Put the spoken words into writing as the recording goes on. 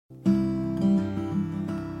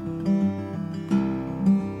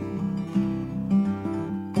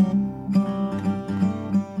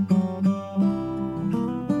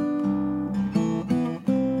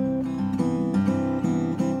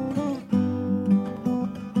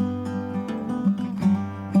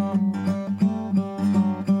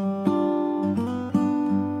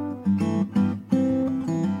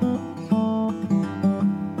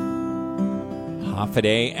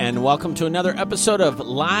Gaffaday, and welcome to another episode of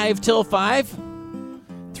Live Till 5,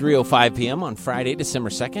 3:05 p.m. on Friday, December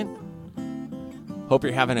 2nd. Hope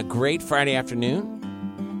you're having a great Friday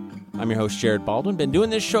afternoon. I'm your host, Jared Baldwin. Been doing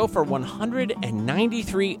this show for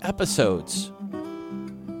 193 episodes.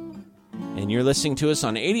 And you're listening to us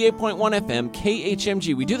on 88.1 FM,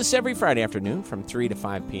 KHMG. We do this every Friday afternoon from 3 to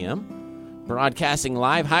 5 p.m. Broadcasting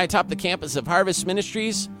live high atop the campus of Harvest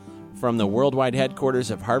Ministries from the worldwide headquarters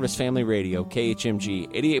of Harvest Family Radio, KHMG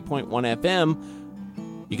 88.1 FM.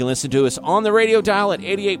 You can listen to us on the radio dial at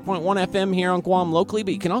 88.1 FM here on Guam locally,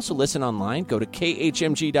 but you can also listen online. Go to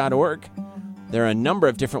khmg.org. There are a number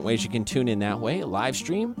of different ways you can tune in that way. A live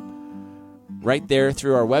stream right there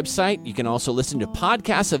through our website. You can also listen to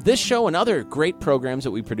podcasts of this show and other great programs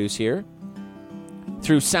that we produce here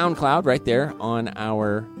through SoundCloud right there on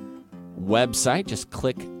our website. Just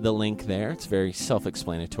click the link there. It's very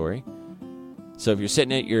self-explanatory. So if you're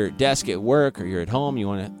sitting at your desk at work or you're at home, you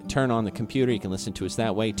want to turn on the computer, you can listen to us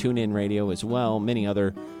that way. TuneIn Radio as well. Many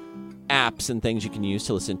other apps and things you can use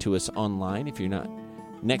to listen to us online if you're not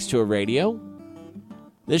next to a radio.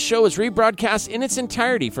 This show is rebroadcast in its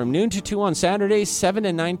entirety from noon to 2 on Saturdays, 7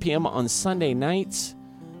 to 9 p.m. on Sunday nights.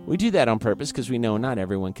 We do that on purpose because we know not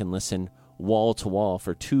everyone can listen wall to wall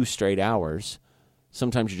for 2 straight hours.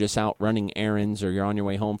 Sometimes you're just out running errands or you're on your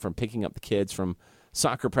way home from picking up the kids from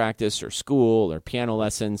soccer practice or school or piano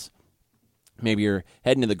lessons. Maybe you're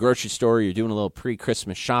heading to the grocery store, you're doing a little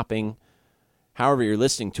pre-Christmas shopping. However you're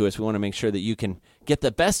listening to us, we want to make sure that you can get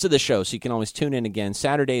the best of the show, so you can always tune in again.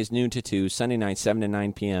 Saturdays, noon to 2, Sunday night, 7 to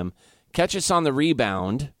 9 p.m. Catch us on the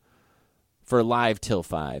rebound for Live Till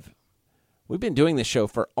 5. We've been doing this show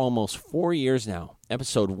for almost 4 years now,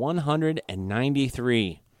 episode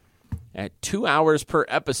 193. At 2 hours per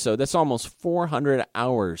episode, that's almost 400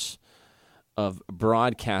 hours of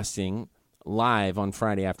broadcasting live on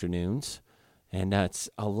Friday afternoons, and it's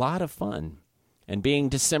a lot of fun. And being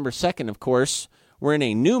December 2nd, of course, we're in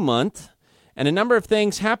a new month, and a number of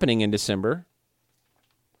things happening in December,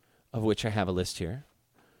 of which I have a list here.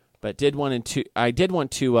 But I did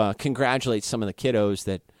want to congratulate some of the kiddos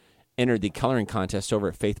that entered the coloring contest over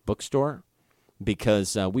at Faith Bookstore,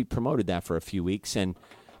 because we promoted that for a few weeks, and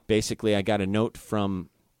basically, I got a note from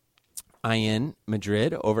Ian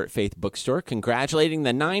Madrid over at Faith Bookstore congratulating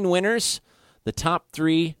the 9 winners, the top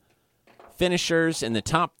 3 finishers, and the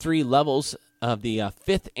top 3 levels of the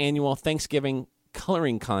 5th annual Thanksgiving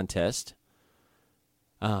coloring contest.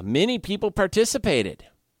 Many people participated.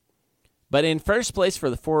 But in first place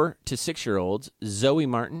for the 4 to 6-year-olds, Zoe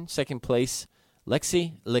Martin. Second place,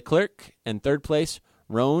 Lexi Leclerc. And third place,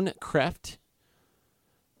 Roan Kreft.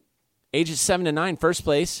 Ages 7 to 9, first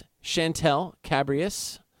place, Chantel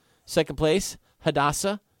Cabrius. Second place,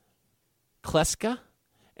 Hadassah Kleska.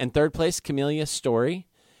 And third place, Camellia Story.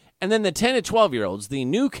 And then the 10 to 12-year-olds, the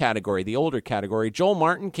new category, the older category, Joel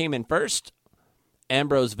Martin came in first.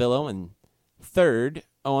 Ambrose Villo in third.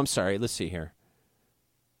 Oh, I'm sorry. Let's see here.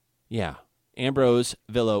 Yeah. Ambrose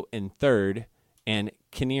Villo in third. And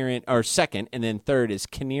second. And then third is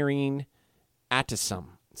Kinnearine Attisum.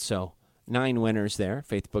 So 9 winners there,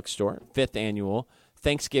 Faith Bookstore, 5th annual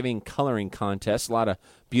Thanksgiving coloring contest. A lot of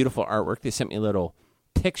beautiful artwork. They sent me a little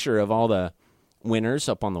picture of all the winners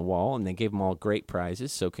up on the wall, and they gave them all great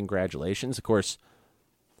prizes, so congratulations. Of course,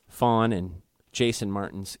 Fawn and Jason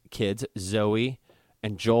Martin's kids, Zoe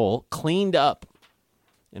and Joel, cleaned up,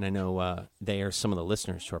 and I know they are some of the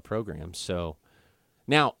listeners to our program. So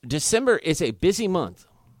now, December is a busy month.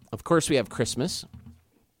 Of course, we have Christmas.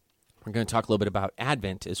 We're going to talk a little bit about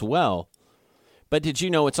Advent as well. But did you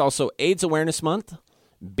know it's also AIDS Awareness Month,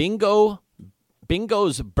 Bingo's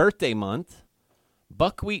Birthday Month,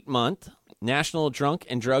 Buckwheat Month, National Drunk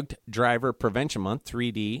and Drugged Driver Prevention Month,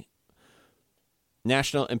 3D,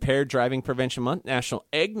 National Impaired Driving Prevention Month, National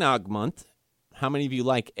Eggnog Month. How many of you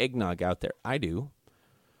like eggnog out there? I do.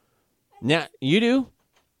 Now, you do?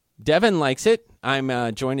 Devin likes it.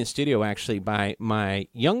 I'm joined in studio, actually, by my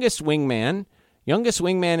youngest wingman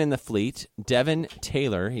in the fleet, Devin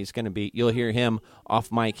Taylor. He's going to be, you'll hear him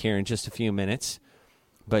off mic here in just a few minutes.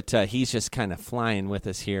 But he's just kind of flying with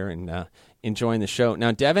us here and enjoying the show.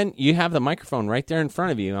 Now, Devin, you have the microphone right there in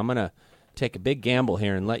front of you. I'm going to take a big gamble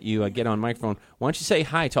here and let you get on microphone. Why don't you say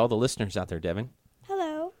hi to all the listeners out there, Devin?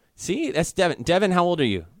 Hello. See, that's Devin. Devin, how old are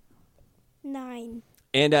you? 9.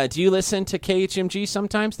 And do you listen to KHMG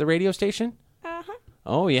sometimes, the radio station? Uh-huh.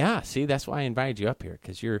 Oh, yeah. See, that's why I invited you up here,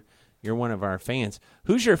 because you're one of our fans.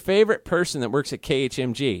 Who's your favorite person that works at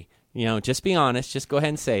KHMG? You know, just be honest. Just go ahead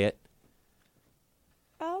and say it.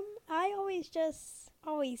 I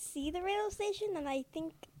always see the radio station, and I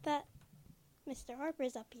think that Mr.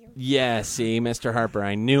 Harper's up here. Yeah, see, Mr. Harper,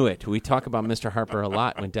 I knew it. We talk about Mr. Harper a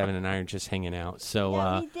lot when Devin and I are just hanging out. So,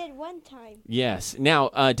 Yeah, we did one time. yes. Now,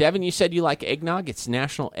 Devin, you said you like eggnog. It's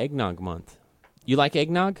National Eggnog Month. You like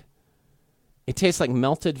eggnog? It tastes like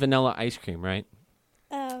melted vanilla ice cream, right?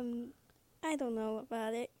 I don't know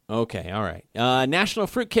about it. Okay, all right. National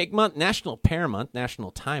Fruitcake Month, National Pear Month,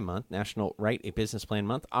 National Tie Month, National Write a Business Plan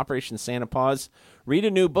Month, Operation Santa Paws, Read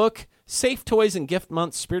a New Book, Safe Toys and Gift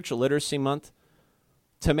Month, Spiritual Literacy Month,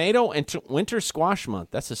 Tomato and Winter Squash Month.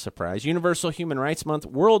 That's a surprise. Universal Human Rights Month,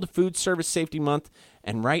 World Food Service Safety Month,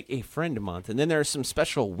 and Write a Friend Month. And then there are some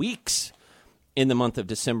special weeks in the month of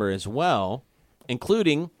December as well,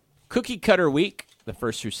 including Cookie Cutter Week, the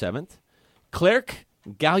 1st through 7th, Clerk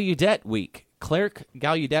Gallaudet Week. Clerk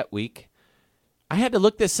Gallaudet Week. I had to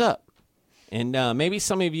look this up, and maybe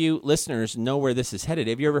some of you listeners know where this is headed.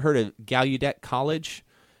 Have you ever heard of Gallaudet College?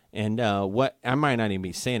 And what I might not even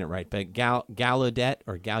be saying it right, but Gallaudet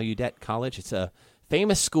or Gallaudet College. It's a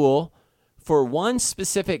famous school for one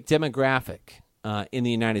specific demographic in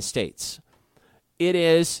the United States. It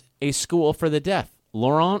is a school for the deaf.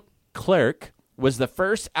 Laurent Clerc was the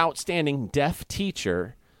first outstanding deaf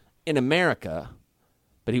teacher in America,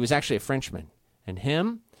 but he was actually a Frenchman. And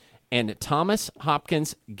him and Thomas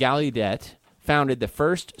Hopkins Gallaudet founded the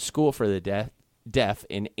first school for the deaf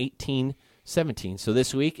in 1817. So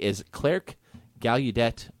this week is Clerk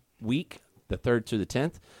Gallaudet Week, the 3rd through the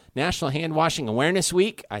 10th. National Hand Washing Awareness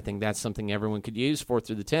Week. I think that's something everyone could use, 4th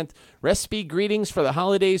through the 10th. Recipe Greetings for the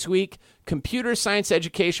Holidays Week. Computer Science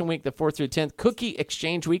Education Week, the 4th through the 10th. Cookie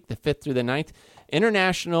Exchange Week, the 5th through the 9th.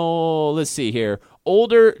 International, let's see here,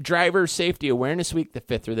 Older Driver Safety Awareness Week, the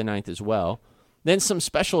 5th through the 9th as well. Then some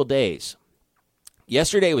special days.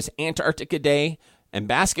 Yesterday was Antarctica Day and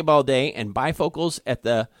Basketball Day and bifocals at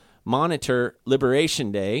the Monitor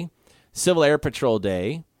Liberation Day, Civil Air Patrol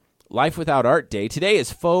Day, Life Without Art Day. Today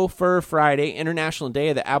is Faux Fur Friday, International Day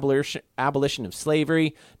of the Abolition of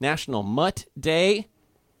Slavery, National Mutt Day,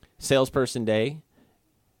 Salesperson Day,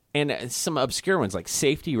 and some obscure ones like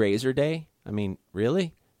Safety Razor Day. I mean,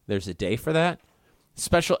 really? There's a day for that?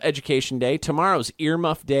 Special Education Day. Tomorrow's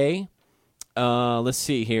Earmuff Day. Let's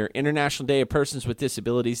see here. International Day of Persons with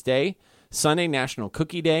Disabilities Day. Sunday, National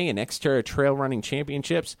Cookie Day and Xterra Trail Running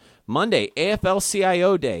Championships. Monday,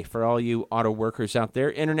 AFL-CIO Day for all you auto workers out there.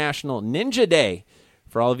 International Ninja Day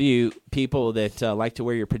for all of you people that like to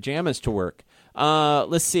wear your pajamas to work.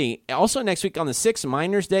 Let's see. Also next week on the 6th,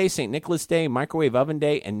 Miners Day, St. Nicholas Day, Microwave Oven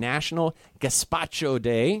Day, and National Gazpacho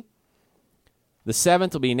Day. The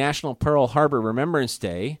 7th will be National Pearl Harbor Remembrance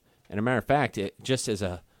Day. And a matter of fact, just as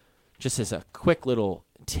a quick little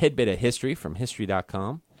tidbit of history from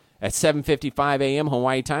History.com, at 7:55 a.m.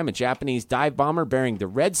 Hawaii time, a Japanese dive bomber bearing the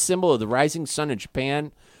red symbol of the rising sun of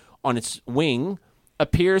Japan on its wing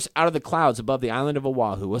appears out of the clouds above the island of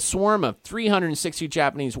Oahu. A swarm of 360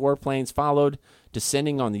 Japanese warplanes followed,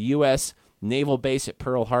 descending on the U.S. naval base at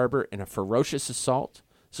Pearl Harbor in a ferocious assault.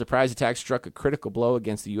 Surprise attack struck a critical blow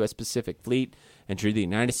against the U.S. Pacific Fleet and drew the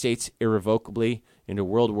United States irrevocably into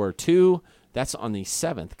World War II. That's on the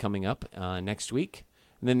 7th coming up next week.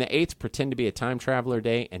 And then the 8th, Pretend to be a Time Traveler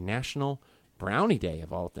Day and National Brownie Day,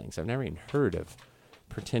 of all things. I've never even heard of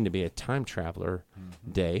Pretend to be a Time Traveler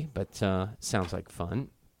Day, but sounds like fun.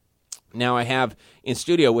 Now I have in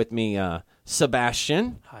studio with me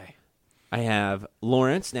Sebastian. Hi. I have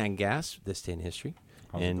Lawrence Nagas, This Day in History.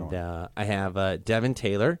 How's it And going? I have Devin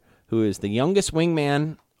Taylor, who is the youngest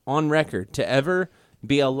wingman on record to ever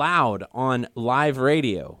be allowed on live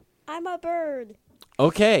radio. I'm a bird.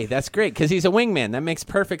 Okay, that's great, because he's a wingman. That makes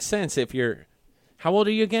perfect sense if you're... How old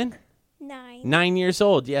are you again? 9. 9 years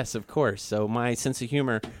old, yes, of course. So my sense of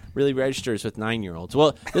humor really registers with 9-year-olds.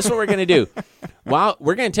 Well, this is what we're going to do. Well,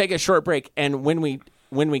 we're going to take a short break, and when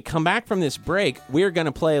we come back from this break, we're going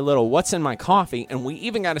to play a little What's in My Coffee, and we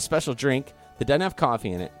even got a special drink that doesn't have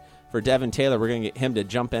coffee in it for Devin Taylor. We're going to get him to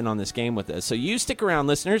jump in on this game with us. So you stick around,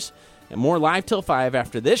 listeners, and more Live Till 5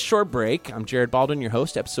 after this short break. I'm Jared Baldwin, your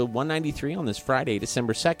host, episode 193 on this Friday,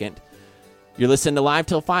 December 2nd. You're listening to Live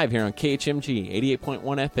Till 5 here on KHMG 88.1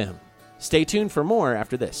 FM. Stay tuned for more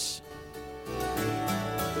after this.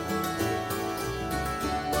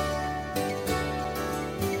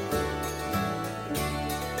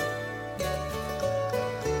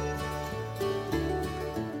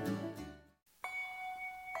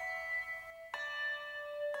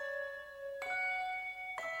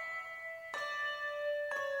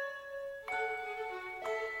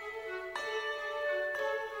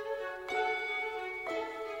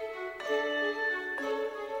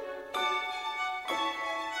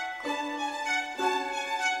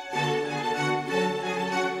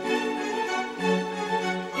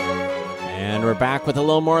 we're back with a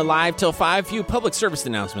little more Live Till 5. Few public service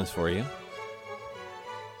announcements for you.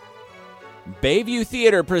 Bayview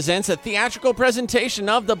Theater presents a theatrical presentation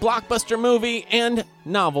of the blockbuster movie and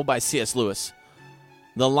novel by C.S. Lewis,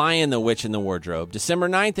 The Lion, the Witch, and the Wardrobe, December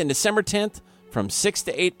 9th and December 10th from 6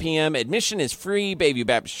 to 8 p.m. Admission is free. Bayview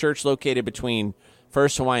Baptist Church, located between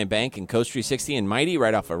First Hawaiian Bank and Coast 360 and Mighty,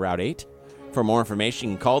 right off of Route 8. For more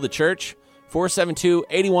information, you can call the church,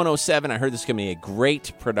 472-8107. I heard this is going to be a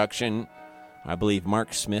great production. I believe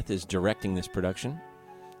Mark Smith is directing this production.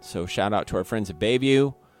 So shout out to our friends at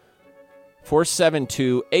Bayview.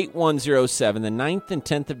 472-8107, the 9th and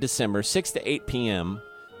 10th of December, 6 to 8 p.m.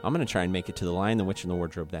 I'm going to try and make it to The Lion, the Witch, and the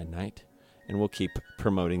Wardrobe that night. And we'll keep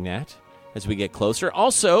promoting that as we get closer.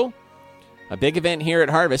 Also, a big event here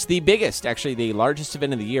at Harvest, the biggest, actually the largest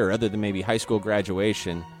event of the year, other than maybe high school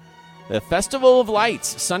graduation. The Festival of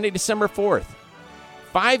Lights, Sunday, December 4th,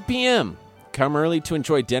 5 p.m. Come early to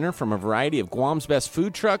enjoy dinner from a variety of Guam's best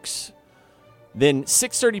food trucks. Then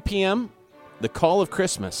 6:30 p.m., The Call of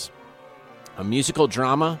Christmas, a musical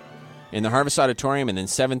drama in the Harvest Auditorium. And then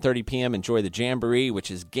 7:30 p.m., enjoy the Jamboree,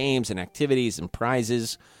 which is games and activities and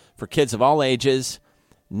prizes for kids of all ages.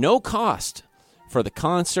 No cost for the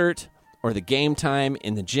concert or the game time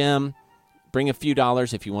in the gym. Bring a few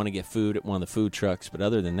dollars if you want to get food at one of the food trucks. But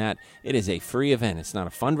other than that, it is a free event. It's not a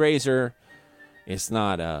fundraiser. It's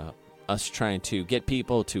not us trying to get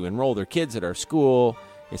people to enroll their kids at our school.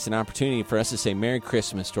 It's an opportunity for us to say Merry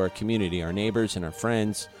Christmas to our community, our neighbors, and our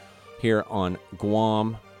friends here on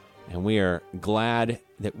Guam. And we are glad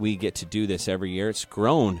that we get to do this every year. It's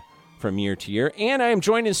grown from year to year. And I am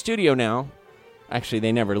joined in studio now. Actually,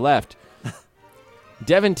 they never left.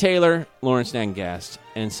 Devin Taylor, Lawrence Nangast,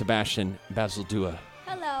 and Sebastian Basildua.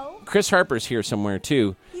 Hello. Chris Harper's here somewhere,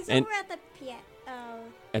 too. He's and over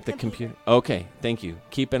at the computer. Okay, thank you.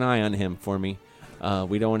 Keep an eye on him for me.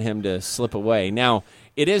 We don't want him to slip away. Now,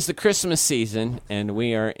 it is the Christmas season, and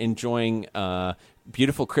we are enjoying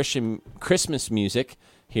beautiful Christian Christmas music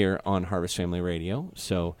here on Harvest Family Radio.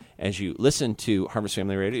 So as you listen to Harvest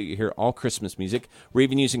Family Radio, you hear all Christmas music. We're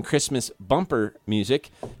even using Christmas bumper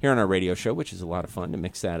music here on our radio show, which is a lot of fun to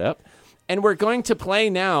mix that up. And we're going to play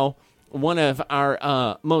now one of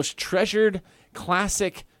our most treasured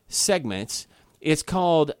classic segments. It's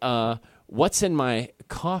called What's in My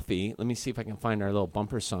Coffee. Let me see if I can find our little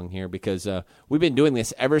bumper song here, because we've been doing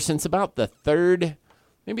this ever since about the third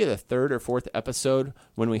or fourth episode,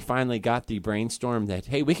 when we finally got the brainstorm that,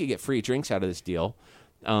 hey, we could get free drinks out of this deal.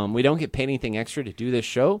 We don't get paid anything extra to do this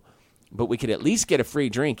show, but we could at least get a free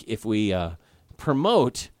drink if we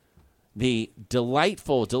promote the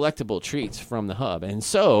delightful, delectable treats from the Hub. And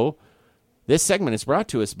so this segment is brought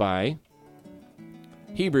to us by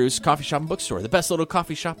Hebrews Coffee Shop and Bookstore, the best little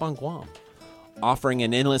coffee shop on Guam, offering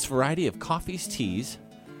an endless variety of coffees, teas,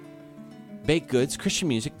 baked goods, Christian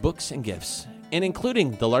music, books, and gifts, and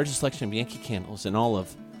including the largest selection of Yankee candles in all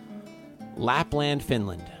of Lapland,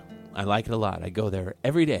 Finland. I like it a lot. I go there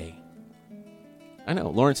every day. I know.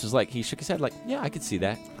 Lawrence was like, he shook his head like, yeah, I could see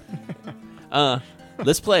that.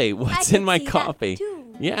 Let's play What's in My Coffee.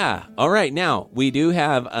 Yeah. All right. Now, we do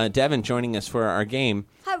have Devin joining us for our game,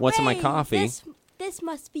 Hooray! What's in My Coffee. This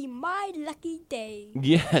must be my lucky day.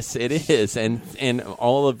 Yes, it is. And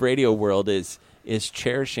all of radio world is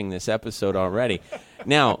cherishing this episode already.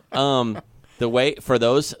 Now, the way, for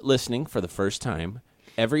those listening for the first time,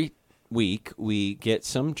 every week we get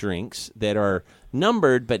some drinks that are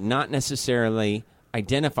numbered but not necessarily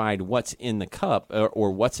identified what's in the cup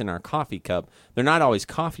or what's in our coffee cup. They're not always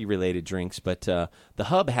coffee-related drinks, but the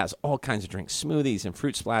Hub has all kinds of drinks, smoothies and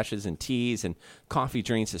fruit splashes and teas and coffee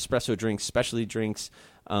drinks, espresso drinks, specialty drinks,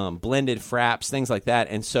 blended fraps, things like that.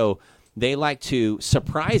 And so they like to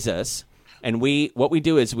surprise us. And what we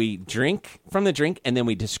do is we drink from the drink, and then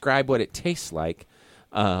we describe what it tastes like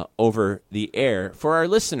over the air for our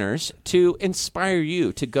listeners to inspire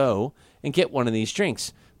you to go and get one of these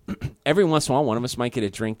drinks. Every once in a while, one of us might get a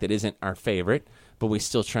drink that isn't our favorite, but we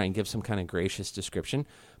still try and give some kind of gracious description.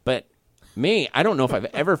 But me, I don't know if I've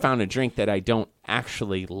ever found a drink that I don't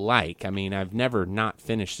actually like. I mean, I've never not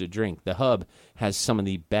finished a drink. The Hub has some of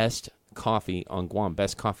the best coffee on Guam,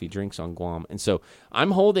 best coffee drinks on Guam. And so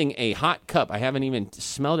I'm holding a hot cup. I haven't even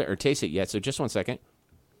smelled it or tasted it yet, so just one second.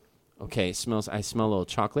 Okay, I smell a little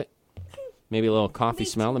chocolate. Maybe a little coffee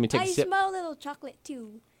smell. Let me take a sip. I smell a little chocolate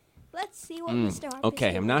too. Let's see what Mr. Harper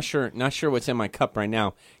Okay, I'm not sure what's in my cup right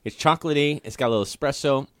now. It's chocolatey. It's got a little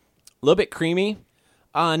espresso, a little bit creamy.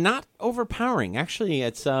 Not overpowering. Actually,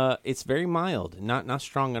 it's very mild, not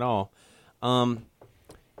strong at all.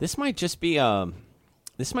 This might just be a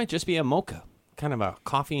mocha, kind of a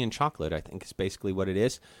coffee and chocolate, I think is basically what it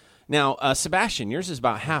is. Now, Sebastian, yours is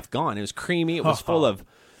about half gone. It was creamy. It was full of,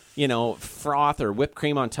 froth or whipped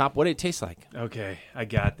cream on top. What did it taste like? Okay, I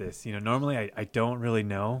got this. Normally I don't really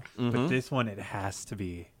know, but this one, it has to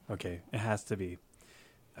be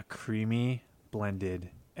a creamy blended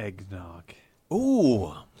eggnog.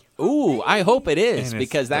 Ooh, I hope it is,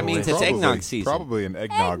 because that means it's eggnog season. Probably an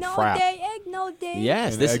eggnog frap. Eggnog day.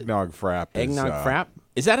 Yes, An eggnog frap. Eggnog frap.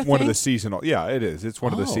 Is that a one thing? of the seasonal? Yeah, it is. It's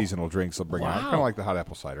one of the seasonal drinks they'll bring out, kind of like the hot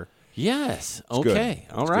apple cider. Yes. It's Okay.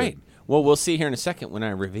 good. All right. Good. Well, we'll see here in a second when I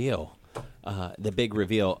reveal the big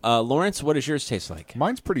reveal. Lawrence, what does yours taste like?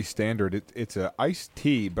 Mine's pretty standard. It's a iced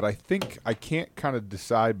tea, but I think I can't kind of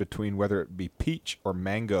decide between whether it be peach or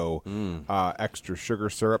mango extra sugar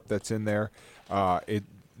syrup that's in there.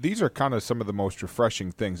 These are kind of some of the most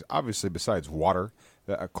refreshing things, obviously, besides water.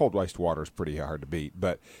 Cold iced water is pretty hard to beat.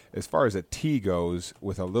 But as far as a tea goes,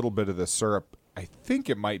 with a little bit of the syrup, I think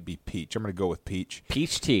it might be peach. I'm going to go with peach.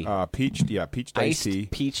 Peach tea. Peach Iced tea.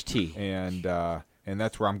 peach tea. And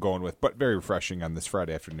that's where I'm going with. But very refreshing on this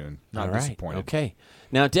Friday afternoon. Not All right. disappointed. Okay.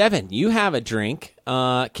 Now, Devin, you have a drink.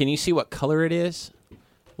 Can you see what color it is?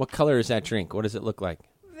 What color is that drink? What does it look like?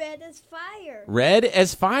 Red as fire. Red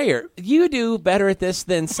as fire. You do better at this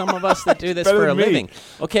than some of us that do this for a than me. living.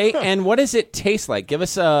 Okay, and what does it taste like? Give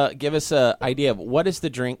us a idea of what does the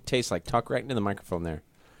drink taste like. Talk right into the microphone there.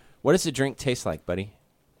 What does the drink taste like, buddy?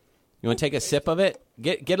 You want to take a sip of it?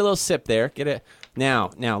 Get a little sip there. Get it now.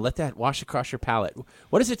 Let that wash across your palate.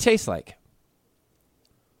 What does it taste like?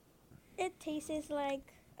 It tastes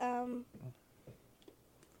like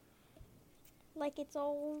it's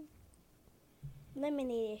all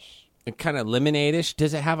lemonade-ish. Kind of lemonade-ish.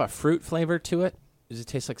 Does it have a fruit flavor to it? Does it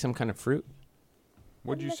taste like some kind of fruit?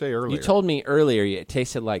 What did you say earlier? You told me earlier it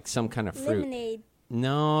tasted like some kind of fruit. Lemonade.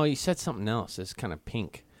 No, you said something else. It's kind of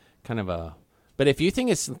pink, kind of a. But if you think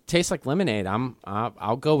it tastes like lemonade,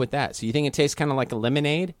 I'll go with that. So you think it tastes kind of like a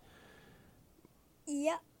lemonade?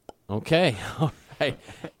 Yep. Okay, all right.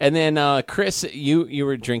 And then Chris, you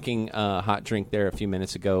were drinking a hot drink there a few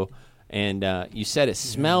minutes ago, and you said it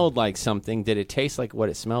smelled like something. Did it taste like what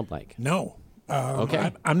it smelled like? No.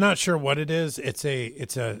 Okay. I'm not sure what it is. It's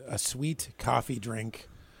a sweet coffee drink,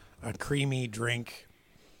 a creamy drink.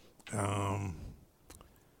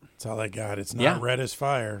 That's all I got. It's not red as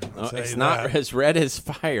fire. It's not as red as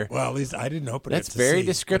fire. Well, at least I didn't open it. That's to very see,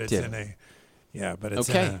 descriptive. But it's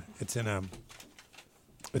Okay.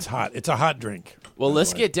 it's hot. It's a hot drink. Well,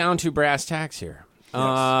 let's get down to brass tacks here.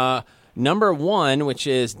 Yes. Number one, which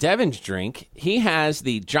is Devin's drink, he has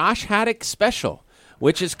the Josh Haddock Special,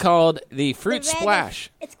 which is called the Fruit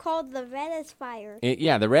Splash. It's called the Red as Fire.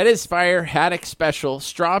 The Red as Fire Haddock Special,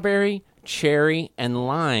 strawberry, cherry, and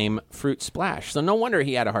lime fruit splash. So no wonder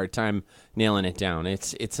he had a hard time nailing it down.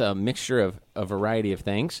 It's a mixture of a variety of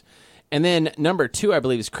things. And then number two, I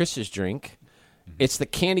believe, is Chris's drink. It's the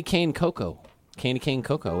Candy Cane Cocoa. Candy Cane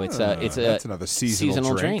Cocoa. It's that's another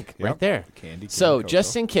seasonal drink Yep. right there. Candy cane so cocoa.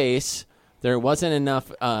 just in case there wasn't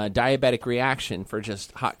enough diabetic reaction for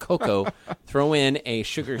just hot cocoa, throw in a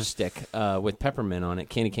sugar stick with peppermint on it.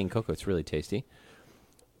 Candy Cane Cocoa. It's really tasty.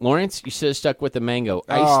 Lawrence, you should have stuck with the mango.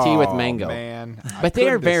 Iced tea with mango. Man. But they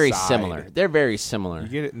are very decide. similar. They're very similar. You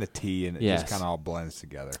get it in the tea, and it Yes. just kind of all blends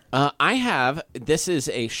together. This is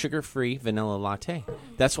a sugar-free vanilla latte.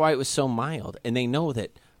 That's why it was so mild. And they know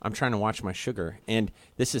that I'm trying to watch my sugar. And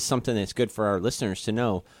this is something that's good for our listeners to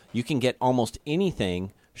know. You can get almost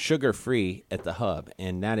anything sugar-free at the Hub.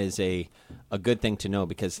 And that is a good thing to know,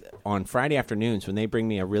 because on Friday afternoons when they bring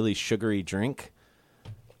me a really sugary drink,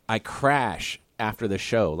 I crash after the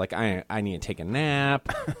show. Like, I need to take a nap.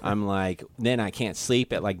 I'm like, then I can't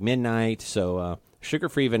sleep at like midnight. So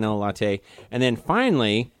sugar-free vanilla latte. And then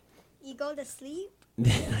finally, You go to sleep?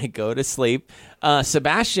 I go to sleep.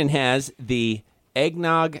 Sebastian has the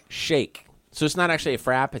eggnog shake. So it's not actually a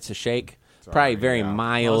frap, it's a shake. Probably very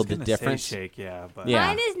mild difference. Shake, but Yeah.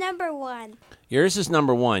 Mine is number one. Yours is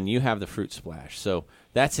number one. You have the fruit splash. So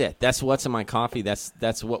that's it. That's what's in my coffee.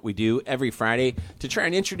 That's what we do every Friday to try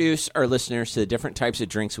and introduce our listeners to the different types of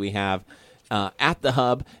drinks we have at the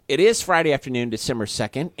Hub. It is Friday afternoon, December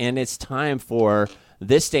 2nd, and it's time for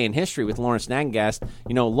This Day in History with Lawrence Nagengast.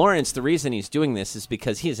 You know, Lawrence, the reason he's doing this is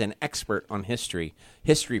because he is an expert on history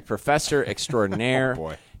professor extraordinaire. Oh,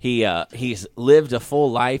 boy. He's lived a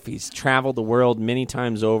full life. He's traveled the world many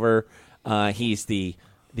times over. He's the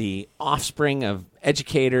offspring of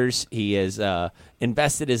educators. He has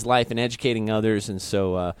invested his life in educating others, and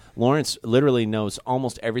so Lawrence literally knows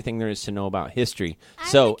almost everything there is to know about history. I'm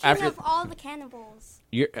So the king after of all the cannibals.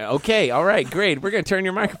 Okay, all right, great. We're going to turn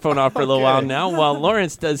your microphone off for a little while now while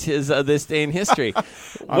Lawrence does his This Day in History.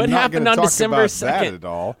 What happened on December 2nd? At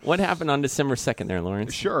all. What happened on December 2nd there,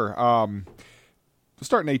 Lawrence? Sure. We'll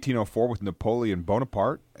start in 1804 with Napoleon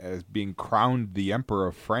Bonaparte as being crowned the Emperor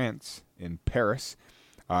of France in Paris.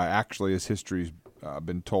 Actually, as history's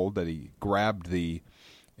been told, that he grabbed the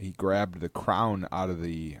crown out of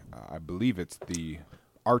the, I believe it's the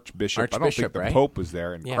Archbishop. I don't think the right? Pope was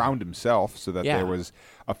there, and crowned himself, so that there was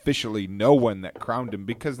officially no one that crowned him,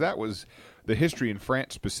 because that was the history in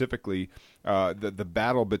France specifically. The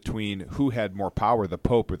battle between who had more power, the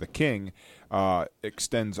Pope or the King,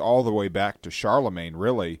 extends all the way back to Charlemagne,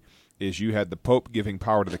 really. Is you had the Pope giving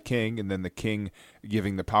power to the King, and then the King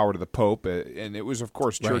giving the power to the Pope. And it was, of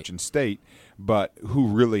course, church and state, but who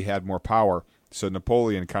really had more power? So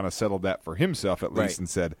Napoleon kind of settled that for himself, at least, and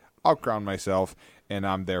said, I'll crown myself, and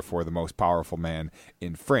I'm therefore the most powerful man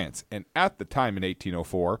in France. And at the time in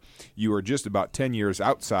 1804, you were just about 10 years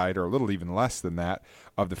outside, or a little even less than that,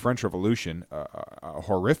 of the French Revolution, a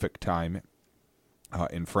horrific time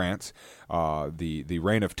in France, the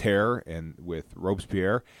Reign of Terror, and with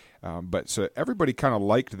Robespierre. But so everybody kind of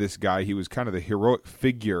liked this guy. He was kind of the heroic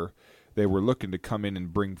figure. They were looking to come in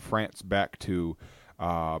and bring France back to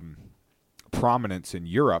prominence in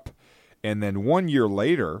Europe. And then 1 year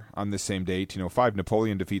later, on this same day, 1805,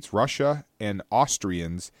 Napoleon defeats Russia and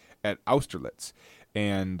Austrians at Austerlitz.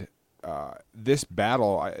 And this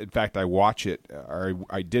battle, in fact, I watch it, or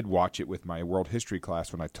I did watch it with my world history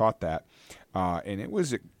class when I taught that, and it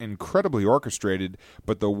was incredibly orchestrated.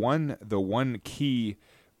 But the one key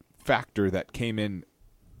factor that came in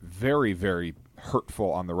very, very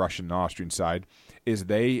hurtful on the Russian and Austrian side is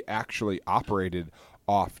they actually operated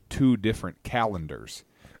off two different calendars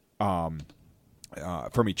from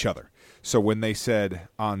each other. So when they said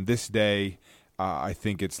on this day, I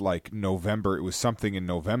think it's like November, it was something in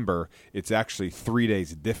November, it's actually 3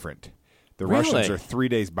 days different. The Russians are 3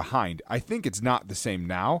 days behind. I think it's not the same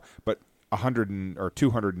now, but 100 or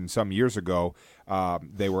 200 and some years ago,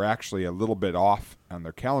 they were actually a little bit off on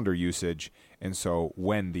their calendar usage. And so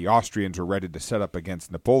when the Austrians were ready to set up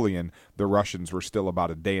against Napoleon, the Russians were still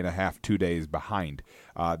about a day and a half, 2 days behind,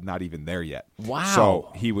 not even there yet. Wow.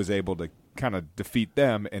 So he was able to kind of defeat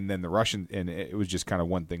them, and then the Russian, and it was just kind of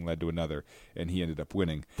one thing led to another, and he ended up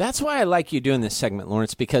winning. That's why I like you doing this segment,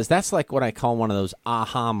 Lawrence, because that's like what I call one of those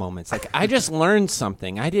aha moments. Like, I just learned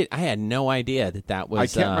something. I had no idea that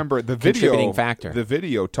was I can't remember the contributing video. Factor. The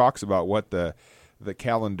video talks about what the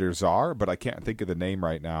calendars are, but I can't think of the name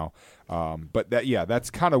right now. But that's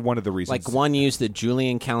kind of one of the reasons. Like one used the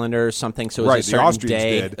Julian calendar or something, so it was Right, a the certain Austrians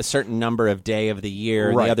day, did. a certain number of day of the year,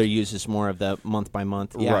 and Right. the other uses more of the month by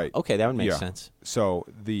month. Yeah. Right. Okay, that would make sense. So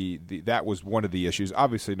that was one of the issues.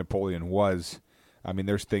 Obviously, Napoleon was. I mean,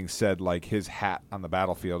 there's things said like his hat on the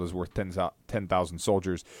battlefield is worth 10,000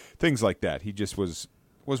 soldiers, things like that. He just was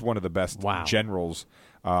one of the best generals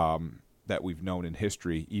that we've known in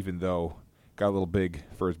history, even though got a little big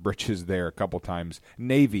for his britches there a couple times.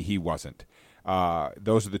 Navy, he wasn't.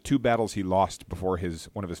 Those are the two battles he lost before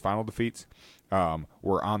one of his final defeats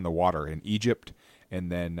were on the water in Egypt.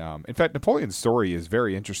 And then, in fact, Napoleon's story is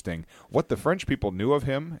very interesting. What the French people knew of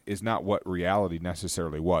him is not what reality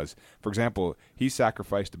necessarily was. For example, he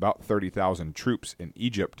sacrificed about 30,000 troops in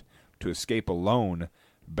Egypt to escape alone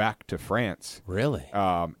back to France. Really?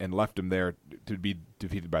 And left them there to be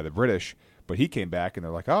defeated by the British. But he came back, and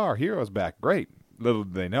they're like, oh, our hero's back. Great. Little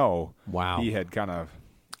did they know, he had kind of...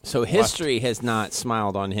 So history has not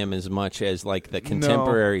smiled on him as much as like the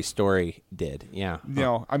contemporary story did. Yeah.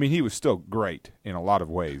 No, I mean, he was still great in a lot of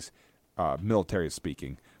ways, military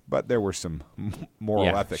speaking, but there were some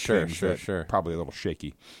moral ethic things that probably a little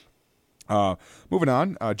shaky. Moving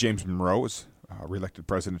on, James Monroe was reelected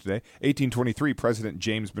president today. 1823, President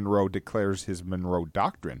James Monroe declares his Monroe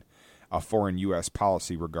Doctrine, a foreign U.S.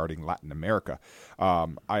 policy regarding Latin America.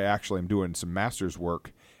 I actually am doing some master's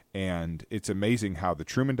work, and it's amazing how the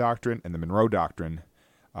Truman Doctrine and the Monroe Doctrine,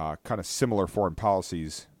 kind of similar foreign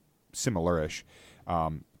policies, similar-ish,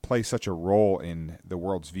 play such a role in the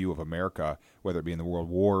world's view of America, whether it be in the world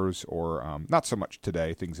wars or not so much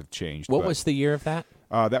today. Things have changed. What was the year of that?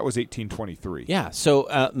 That was 1823. Yeah,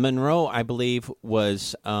 so Monroe, I believe,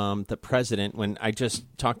 was the president when I just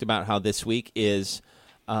talked about how this week is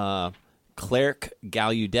Clerk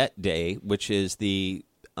Gallaudet Day, which is the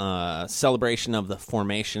celebration of the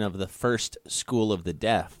formation of the first School of the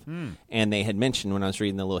Deaf. And they had mentioned when I was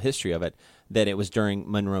reading the little history of it that it was during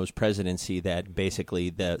Monroe's presidency that basically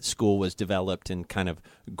the school was developed and kind of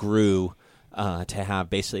grew to have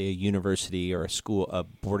basically a university or a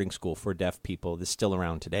boarding school for deaf people that's still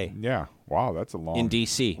around today. Yeah. Wow, that's a long... In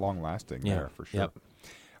D.C. Long-lasting Yeah. there, for sure. Yep.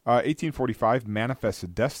 1845,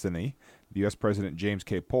 Manifest Destiny. The U.S. President James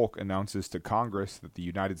K. Polk announces to Congress that the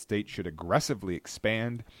United States should aggressively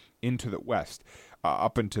expand into the West.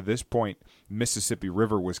 Up until this point, Mississippi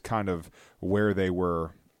River was kind of where they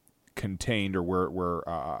were contained, or where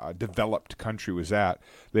a developed country was at.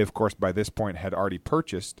 They, of course, by this point had already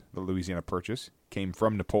purchased the Louisiana Purchase. Came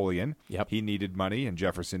from Napoleon. Yep. He needed money, and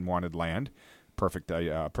Jefferson wanted land. Perfect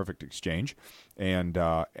exchange, and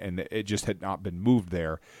it just had not been moved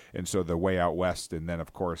there, and so the way out west, and then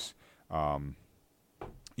of course, one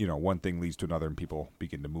thing leads to another, and people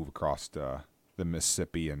begin to move across the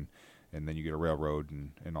Mississippi, and then you get a railroad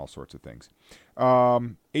and all sorts of things.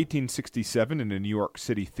 1867, in a New York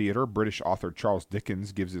City theater, British author Charles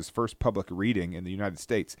Dickens gives his first public reading in the United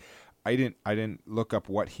States. I didn't look up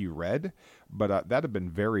what he read, but that had been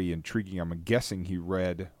very intriguing. I'm guessing he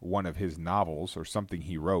read one of his novels or something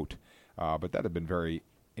he wrote, but that had been very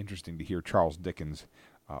interesting to hear Charles Dickens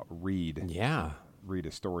read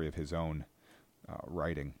a story of his own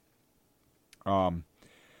writing.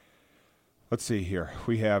 Let's see here.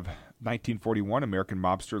 We have 1941, American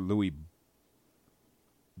mobster Louis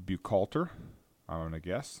Buchalter, I'm going to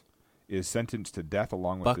guess, is sentenced to death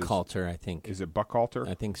along with Buckhalter, I think. Is it Buckhalter?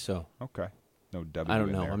 I think so. Okay. No W. I don't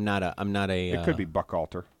in know. there. I'm not a. It could be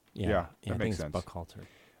Buckhalter. Yeah, that I makes think sense. it's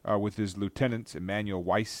Buckhalter. With his lieutenants Emmanuel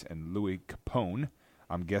Weiss and Louis Capone.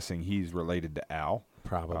 I'm guessing he's related to Al.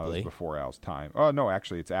 Probably. It was before Al's time. Oh, no,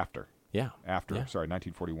 actually, it's after. Yeah. After. Yeah. Sorry,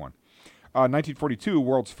 1941. 1942,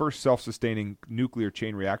 world's first self-sustaining nuclear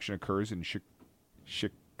chain reaction occurs in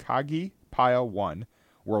Chicago Pile 1,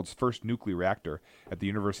 world's first nuclear reactor at the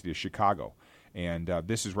University of Chicago. And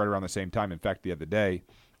this is right around the same time. In fact, the other day,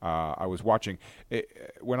 I was watching.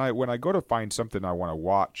 When I go to find something I want to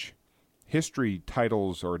watch, history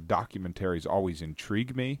titles or documentaries always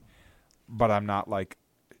intrigue me, but I'm not like,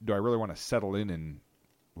 do I really want to settle in and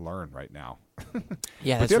learn right now?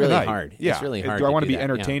 Yeah, But that's the other really night- hard. Yeah, It's really hard. do I want to be that,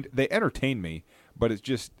 entertained? They entertain me, but it's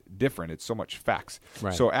just different. It's so much facts.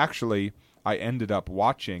 Right. So actually, I ended up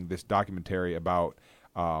watching this documentary about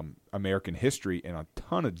American history and a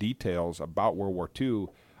ton of details about World War II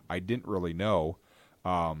I didn't really know.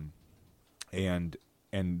 And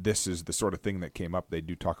this is the sort of thing that came up. They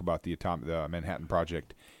do talk about the Manhattan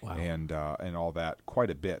Project Wow. and all that quite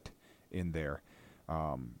a bit in there.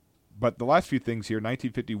 But the last few things here,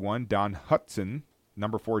 1951, Don Hutson,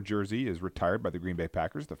 number 4 jersey, is retired by the Green Bay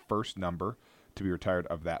Packers, the first number to be retired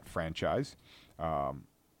of that franchise,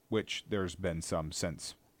 which there's been some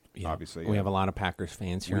since, obviously. We have a lot of Packers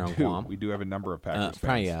fans here on Guam. We do have a number of Packers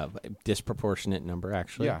Probably fans. a disproportionate number,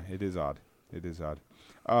 actually. Yeah, it is odd. It is odd.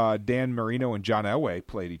 Dan Marino and John Elway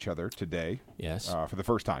played each other today. Yes. For the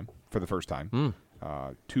first time.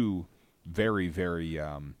 Two very, very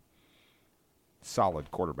solid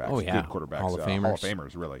quarterbacks. Oh, yeah. Good quarterbacks. Hall of Famers. Hall of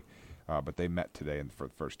Famers, really. But they met today for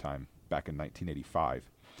the first time back in 1985.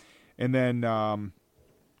 And then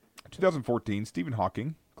 2014, Stephen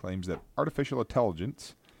Hawking claims that artificial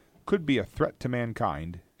intelligence could be a threat to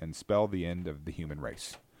mankind and spell the end of the human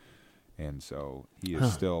race. And so he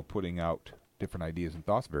is still putting out different ideas and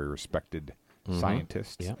thoughts, very respected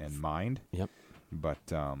scientist and mind. Yep.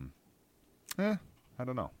 But, I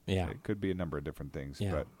don't know. Yeah. It could be a number of different things.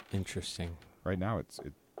 Yeah. But Interesting. right now it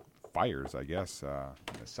fires, I guess, in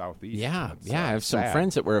the southeast. Yeah. It's, Yeah. I have some sad.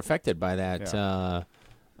 friends that were affected by that.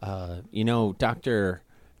 Dr.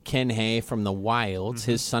 Ken Hay from the Wilds,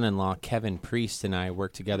 his son-in-law, Kevin Priest, and I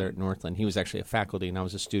worked together at Northland. He was actually a faculty, and I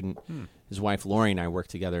was a student. His wife, Lori, and I worked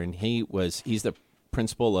together, and he's the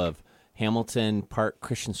principal of Hamilton Park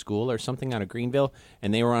Christian School or something out of Greenville,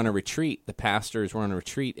 and they were on a retreat. The pastors were on a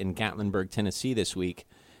retreat in Gatlinburg, Tennessee this week,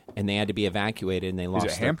 and they had to be evacuated, and they lost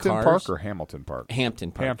Is it their Hampton cars. Park or Hamilton Park?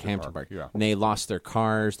 Hampton Park. Hampton Park, yeah. And they lost their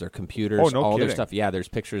cars, their computers, Oh, no all their kidding. stuff. Yeah, there's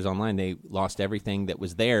pictures online. They lost everything that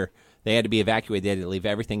was there. They had to be evacuated. They had to leave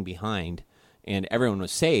everything behind. And everyone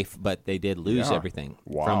was safe, but they did lose Yeah. everything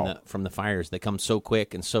Wow. from the fires. They come so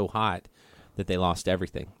quick and so hot that they lost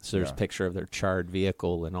everything. So there's Yeah. a picture of their charred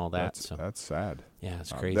vehicle and all that. That's sad. Yeah,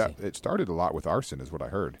 it's crazy. It started a lot with arson, is what I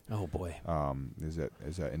heard. Oh boy. Is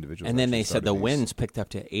that individual? And then they said the winds picked up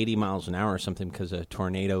to 80 miles an hour or something because of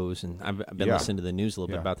tornadoes. And I've been Yeah. listening to the news a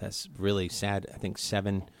little Yeah. bit about that. It's really sad. I think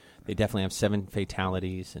they definitely have 7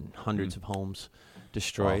 fatalities and hundreds of homes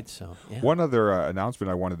destroyed. So yeah. One other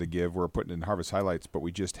announcement I wanted to give, we're putting in Harvest Highlights, but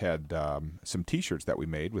we just had some T-shirts that we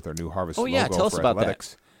made with our new Harvest Oh, yeah, logo tell us for about that.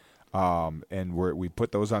 athletics. And we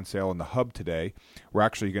put those on sale in the hub today. We're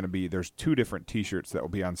actually going to there's 2 different T-shirts that will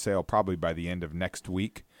be on sale probably by the end of next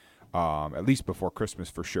week, at least before Christmas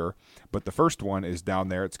for sure. But the first one is down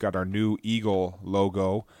there. It's got our new Eagle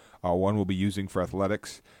logo. One we'll be using for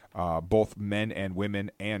athletics. both men and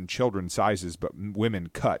women and children sizes, but women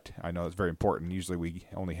cut. I know it's very important. Usually we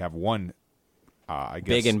only have one. I guess.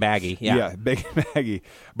 Big and baggy, yeah. Big and baggy.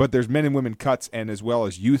 But there's men and women cuts, and as well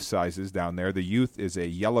as youth sizes down there. The youth is a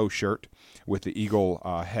yellow shirt with the eagle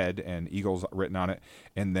head and eagles written on it,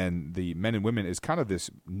 and then the men and women is kind of this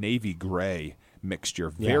navy gray mixture.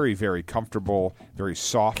 Very, very comfortable, very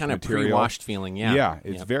soft kind of material. pre-washed feeling, yeah. Yeah,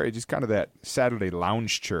 it's very just kind of that Saturday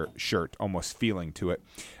lounge shirt almost feeling to it.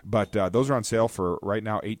 But those are on sale for right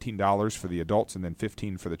now $18 for the adults and then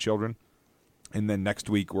 $15 for the children. And then next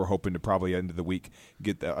week, we're hoping to probably end of the week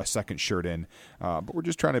get a second shirt in. But we're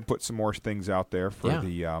just trying to put some more things out there for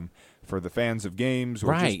the fans of games,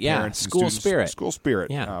 or just parents and school students. spirit, school spirit.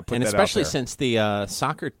 Yeah, put and that especially out there. since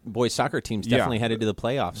the boys soccer team's definitely headed to the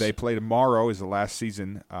playoffs. They play tomorrow is the last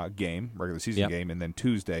season game, regular season Yep. game, and then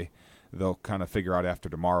Tuesday they'll kind of figure out after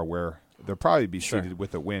tomorrow where they'll probably be seated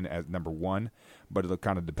with a win as number one, but it'll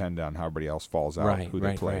kind of depend on how everybody else falls out, who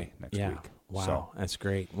they play next week. Wow, So, that's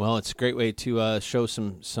great. Well, it's a great way to show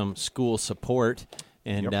some school support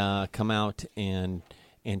and come out and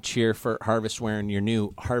cheer for Harvest wearing your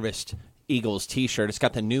new Harvest Eagles T-shirt. It's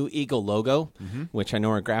got the new Eagle logo, which I know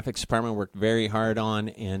our graphics department worked very hard on,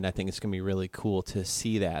 and I think it's going to be really cool to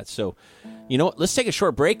see that. So, you know what? Let's take a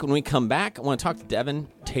short break. When we come back, I want to talk to Devin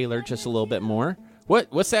Taylor just a little bit more.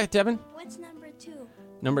 What's that, Devin? What's number 2?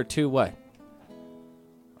 Number 2, what?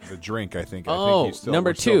 the drink, I think. Oh, I think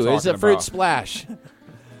number 2 is a fruit splash.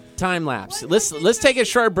 Time lapse. Let's take a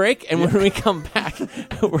short break, and when we come back,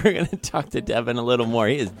 we're going to talk to Devin a little more.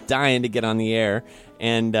 He is dying to get on the air,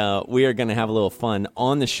 and we are going to have a little fun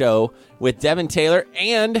on the show with Devin Taylor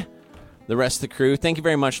and the rest of the crew. Thank you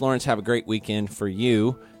very much, Lawrence. Have a great weekend for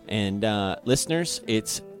you. And listeners,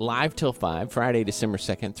 it's live till 5, Friday, December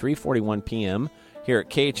 2nd, 3:41 p.m. here at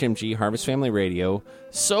KHMG Harvest Family Radio.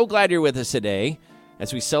 So glad you're with us today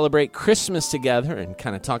as we celebrate Christmas together and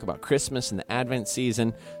kind of talk about Christmas and the Advent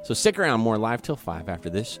season. So stick around, more live till 5 after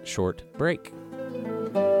this short break.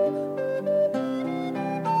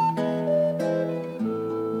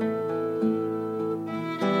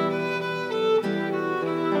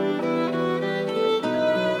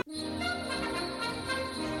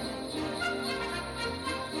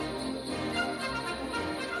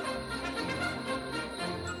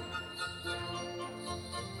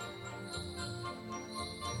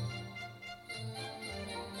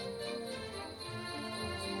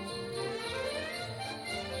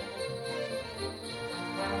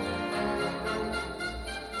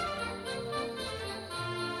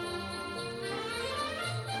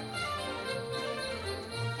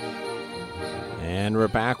 And we're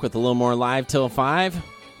back with a little more live till 5. A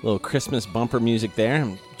little Christmas bumper music there.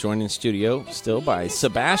 I'm joined in studio still by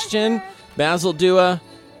Sebastian, Basil Dua,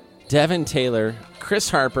 Devin Taylor, Chris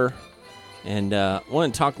Harper. And I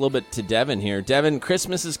want to talk a little bit to Devin here. Devin,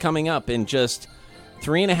 Christmas is coming up in just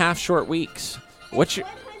 3.5 short weeks. What's your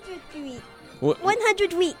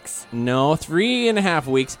 100 weeks. No, 3.5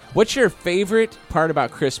 weeks. What's your favorite part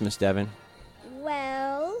about Christmas, Devin?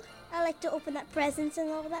 Well, I like to open up presents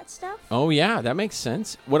and all that stuff. Oh, yeah, that makes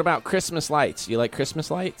sense. What about Christmas lights? You like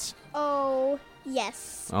Christmas lights? Oh,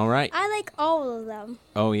 yes. All right. I like all of them.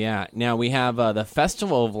 Oh, yeah. Now, we have the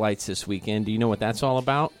Festival of Lights this weekend. Do you know what that's all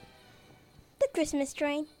about? The Christmas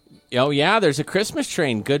train. Oh, yeah, there's a Christmas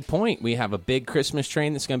train. Good point. We have a big Christmas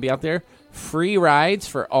train that's going to be out there. Free rides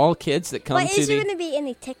for all kids that come But to is there going to be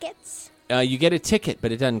any tickets? You get a ticket,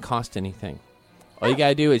 but it doesn't cost anything. All you got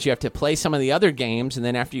to do is you have to play some of the other games, and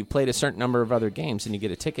then after you've played a certain number of other games, then you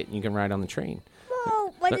get a ticket and you can ride on the train.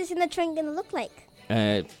 Well, what is the train going to look like?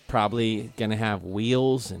 Probably going to have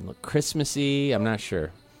wheels and look Christmassy. I'm not sure.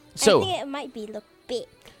 I So, think it might be look big.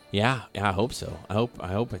 yeah, I hope so. I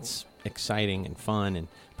hope it's exciting and fun, and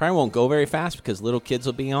probably won't go very fast because little kids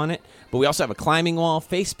will be on it. But we also have a climbing wall,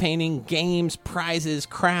 face painting, games, prizes,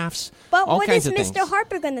 crafts, But all what kinds is of things. Mr.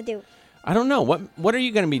 Harper going to do? I don't know. What are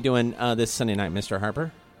you going to be doing this Sunday night, Mr.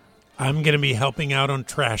 Harper? I'm going to be helping out on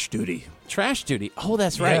trash duty. Trash duty. Oh,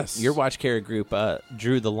 that's right. Yes. Your watch carrier group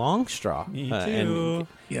drew the long straw. Me too.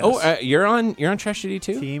 Yes. Oh, you're on trash duty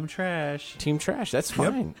too? Team trash. Team trash. That's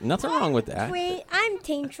fine. Nothing wrong with that. I'm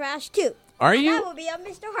Team Trash, too. Are And I you? will be on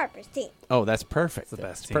Mr. Harper's team. Oh, that's perfect. the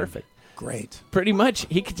best That's team. perfect. Great. Pretty much,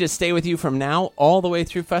 he could just stay with you from now all the way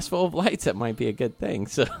through Festival of Lights. That might be a good thing.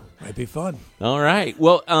 So, Might be fun. all right.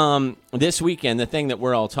 Well, this weekend, the thing that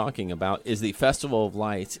we're all talking about is the Festival of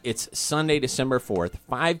Lights. It's Sunday, December 4th,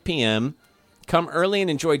 5 p.m. Come early and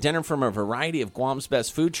enjoy dinner from a variety of Guam's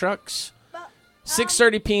best food trucks.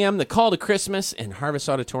 6:30 p.m., the Call to Christmas in Harvest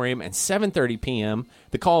Auditorium, and 7:30 p.m.,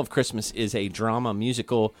 the Call of Christmas is a drama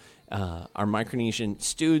musical our Micronesian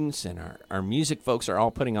students and our music folks are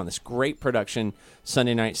all putting on this great production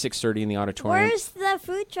Sunday night, 6:30 in the auditorium. Where's the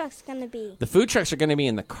food trucks going to be? The food trucks are going to be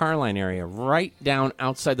in the Carline area, right down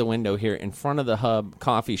outside the window here in front of the Hub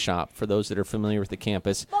Coffee Shop. For those that are familiar with the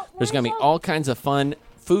campus, there's going to be all kinds of fun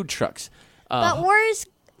food trucks. But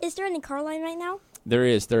is there any car line right now? There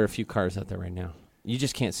is. There are a few cars out there right now. You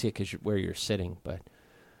just can't see it because where you're sitting. But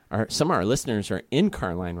some of our listeners are in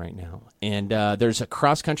Carline right now. And there's a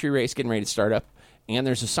cross-country race getting ready to start up. And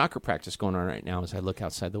there's a soccer practice going on right now as I look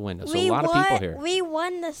outside the window. So a lot of people here. We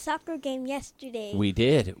won the soccer game yesterday. We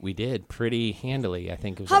did. We did. Pretty handily, I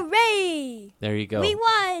think. It was Hooray! There you go. We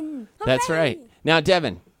won! Hooray! That's right. Now,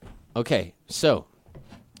 Devin, okay, so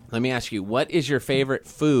let me ask you, what is your favorite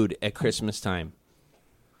food at Christmas time?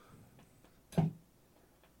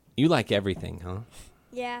 You like everything, huh?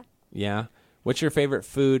 Yeah. Yeah? What's your favorite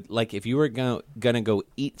food? Like, if you were going to go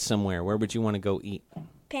eat somewhere, where would you want to go eat?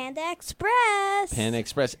 Panda Express. Panda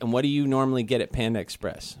Express. And what do you normally get at Panda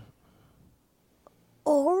Express?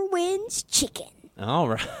 Orange chicken. All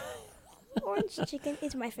right. Orange chicken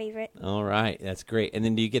is my favorite. All right. That's great. And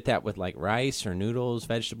then do you get that with, like, rice or noodles,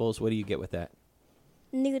 vegetables? What do you get with that?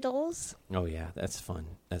 Noodles. Oh, yeah. That's fun.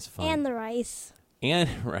 That's fun. And the rice. And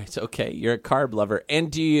rice. Okay. You're a carb lover. And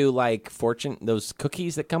do you like Fortune, those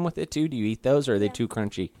cookies that come with it, too? Do you eat those, or are they too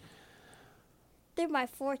crunchy? They're my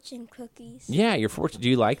fortune cookies. Yeah, your Fortune. Do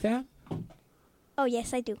you like that? Oh,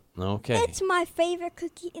 yes, I do. Okay. It's my favorite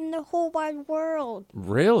cookie in the whole wide world.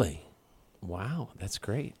 Really? Wow, that's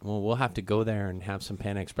great. Well, we'll have to go there and have some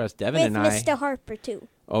Panda Express. Devin With and I. Mr. Harper, too.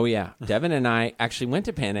 Oh, yeah. Devin and I actually went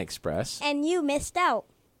to Panda Express. And you missed out.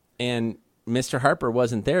 And Mr. Harper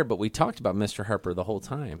wasn't there, but we talked about Mr. Harper the whole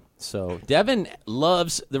time. So Devin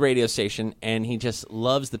loves the radio station, and he just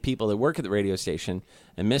loves the people that work at the radio station.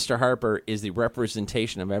 And Mr. Harper is the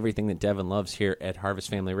representation of everything that Devin loves here at Harvest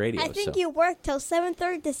Family Radio. I think you work till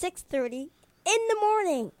 7:30 to 6:30 in the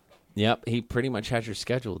morning. Yep, he pretty much has your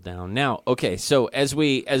schedule down. Now, okay, so as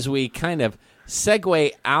we kind of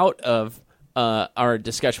segue out of our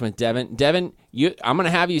discussion with Devin, I'm going to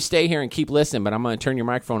have you stay here and keep listening, but I'm going to turn your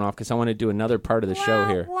microphone off because I want to do another part of the show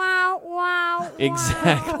here. Wow.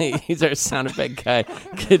 Exactly. He's our sound effect guy.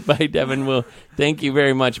 Goodbye, Devin. Well, thank you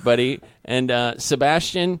very much, buddy. And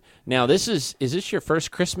Sebastian, now is this your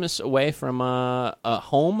first Christmas away from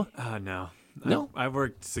home? No. No? I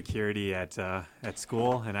worked security at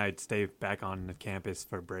school, and I'd stay back on the campus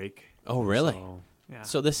for break. Oh, really? So, yeah.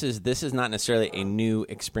 So this is not necessarily a new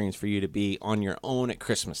experience for you to be on your own at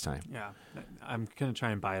Christmas time. Yeah. I'm going to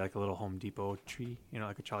try and buy like a little Home Depot tree,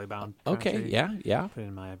 like a Charlie Brown Okay, tree. yeah. Put it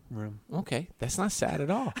in my room. Okay, that's not sad at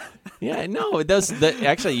all. Yeah, no, it does.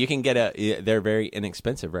 Actually, you can get they're very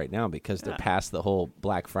inexpensive right now because they're past the whole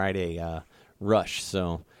Black Friday rush.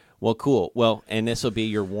 So, well, cool. Well, and this will be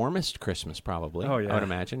your warmest Christmas probably. Oh, yeah. I would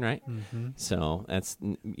imagine, right? Mm-hmm. So that's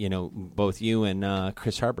both you and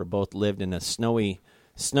Chris Harper both lived in a snowy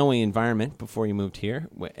environment before you moved here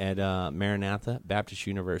at Maranatha Baptist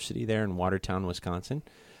University there in Watertown, Wisconsin.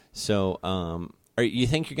 So, you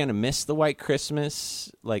think you're going to miss the white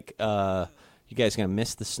Christmas? Like, you guys going to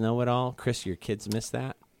miss the snow at all? Chris, your kids miss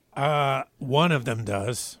that? One of them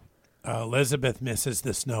does. Elizabeth misses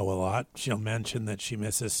the snow a lot. She'll mention that she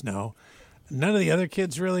misses snow. None of the other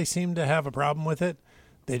kids really seem to have a problem with it.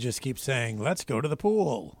 They just keep saying, "Let's go to the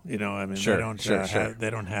pool." Sure, they don't sure. they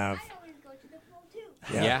don't have. I always go to the pool, too.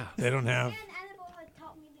 Yeah. They don't have. And Annabelle had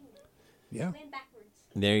taught me to Yeah. swim backwards.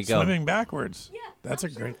 There you go. Swimming backwards. Yeah. That's a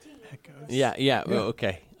I'm great. 17. Yeah. Well,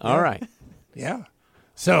 okay. All right. Yeah.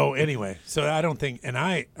 So anyway, I don't think, and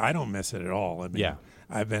I don't miss it at all. I mean, Yeah.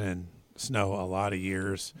 I've been in snow a lot of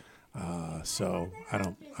years, so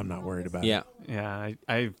I'm not worried about Yeah. it. Yeah,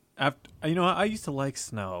 I used to like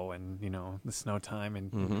snow and the snow time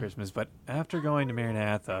and Christmas, but after going to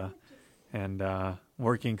Maranatha and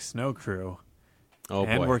working snow crew Oh,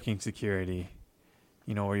 and boy. working security,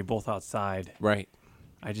 where you're both outside, Right.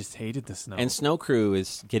 I just hated the snow. And snow crew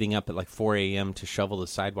is getting up at like 4 a.m. to shovel the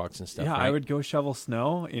sidewalks and stuff, yeah, right? I would go shovel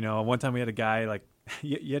snow. One time we had a guy like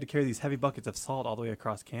you had to carry these heavy buckets of salt all the way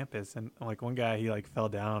across campus, and like one guy he like fell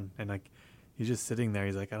down and like. He's just sitting there.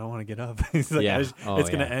 He's like, I don't want to get up. He's like, Yeah. it's Oh,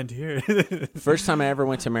 going to yeah. end here. First time I ever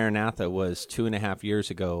went to Maranatha was 2.5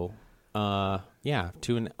 years ago.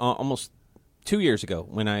 Almost 2 years ago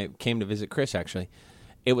when I came to visit Chris, actually.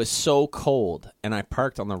 It was so cold, and I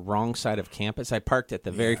parked on the wrong side of campus. I parked at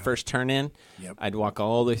the very first turn in. Yep. I'd walk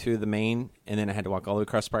all the way through the main, and then I had to walk all the way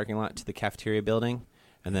across the parking lot to the cafeteria building,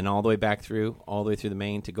 and then all the way through the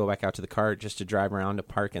main to go back out to the car just to drive around to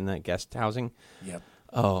park in the guest housing. Yep.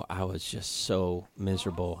 Oh, I was just so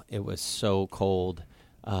miserable. It was so cold.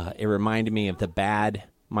 It reminded me of the bad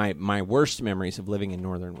my worst memories of living in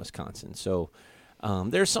northern Wisconsin. So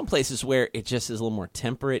there's some places where it just is a little more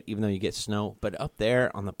temperate, even though you get snow. But up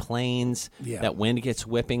there on the plains, that wind gets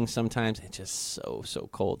whipping sometimes. It's just so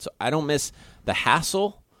cold. So I don't miss the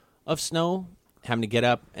hassle of snow, having to get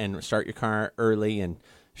up and start your car early and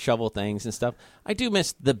shovel things and stuff. I do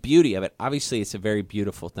miss the beauty of it. Obviously, it's a very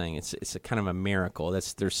beautiful thing. It's a kind of a miracle.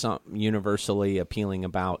 There's something universally appealing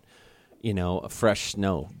about, a fresh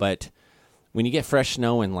snow. But when you get fresh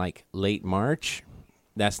snow in like late March,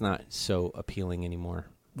 that's not so appealing anymore.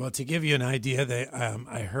 Well, to give you an idea,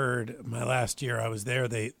 I heard my last year I was there,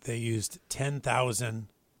 they used 10,000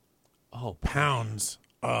 pounds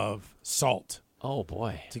of salt. Oh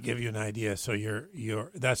boy! To give you an idea, so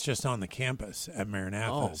that's just on the campus at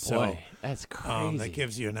Maranatha. Oh boy, so, that's crazy. That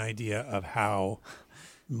gives you an idea of how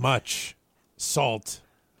much salt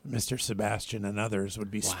Mr. Sebastian and others would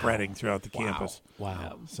be spreading throughout the campus.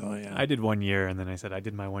 Wow. So yeah, I did 1 year, and then I said I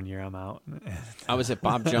did my 1 year. I'm out. I was at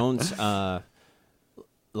Bob Jones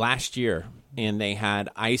last year, and they had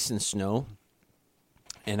ice and snow,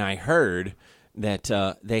 and I heard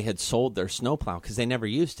that they had sold their snowplow because they never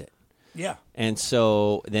used it. Yeah. And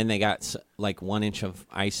so then they got like 1 inch of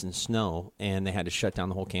ice and snow, and they had to shut down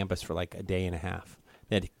the whole campus for like a day and a half.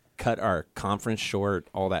 They had to cut our conference short,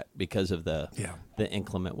 all that because of the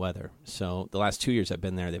inclement weather. So the last 2 years I've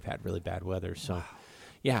been there, they've had really bad weather. So,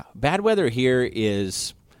 bad weather here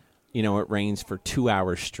is, it rains for 2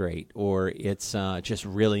 hours straight, or it's just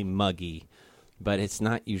really muggy, but it's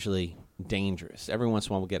not usually dangerous. Every once in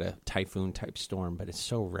a while we'll get a typhoon-type storm, but it's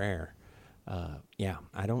so rare.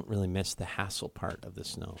 I don't really miss the hassle part of the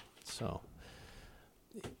snow. So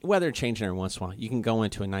weather changing every once in a while. You can go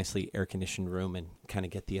into a nicely air-conditioned room and kind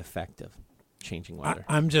of get the effect of changing weather.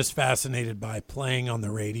 I'm just fascinated by playing on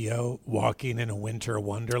the radio, walking in a winter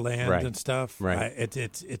wonderland and stuff. Right.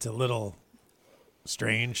 It's a little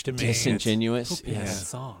strange to me. Disingenuous. Yes.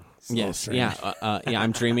 Song. Yes. Yeah.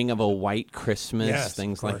 I'm dreaming of a white Christmas,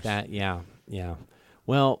 things of like course. that. Yeah.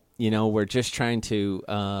 Well, we're just trying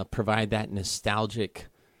to provide that nostalgic,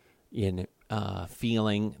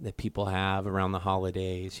 feeling that people have around the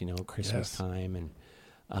holidays, Christmas time. And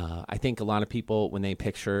I think a lot of people, when they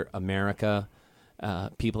picture America,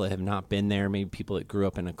 people that have not been there, maybe people that grew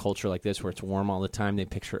up in a culture like this where it's warm all the time, they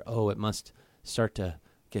picture, it must start to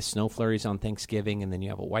get snow flurries on Thanksgiving, and then you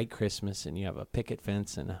have a white Christmas, and you have a picket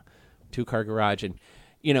fence and a 2-car garage. And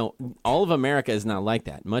all of America is not like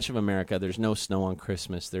that. Much of America, there's no snow on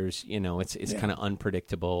Christmas. There's, it's kind of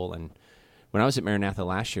unpredictable. And when I was at Maranatha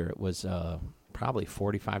last year, it was probably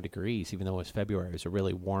 45 degrees, even though it was February. It was a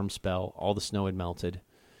really warm spell. All the snow had melted,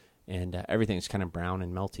 and everything's kind of brown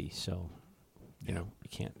and melty. So, you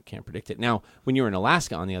can't predict it. Now, when you were in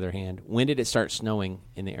Alaska, on the other hand, when did it start snowing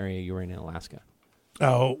in the area you were in Alaska?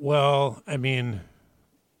 Oh, well, I mean,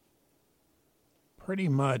 pretty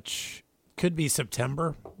much could be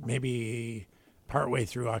September, maybe partway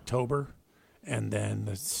through October, and then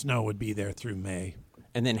the snow would be there through May.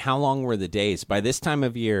 And then how long were the days? By this time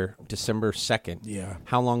of year, December 2nd,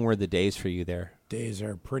 how long were the days for you there? Days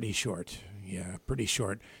are pretty short. Yeah, pretty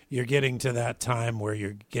short. You're getting to that time where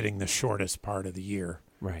you're getting the shortest part of the year.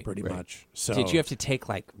 Right, pretty much. So did you have to take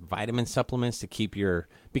like vitamin supplements to keep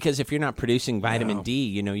because if you're not producing vitamin D,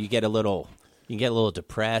 you get a little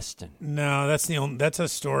depressed. No, that's a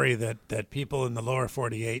story that people in the lower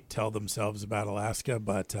 48 tell themselves about Alaska,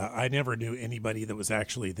 but I never knew anybody that was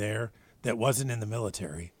actually there that wasn't in the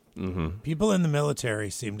military. Mm-hmm. People in the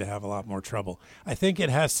military seem to have a lot more trouble. I think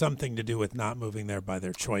it has something to do with not moving there by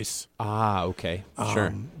their choice. Ah, okay,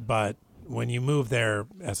 sure. But when you move there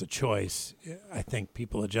as a choice, I think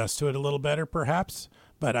people adjust to it a little better, perhaps.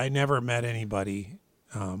 But I never met anybody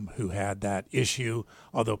who had that issue,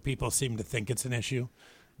 although people seem to think it's an issue.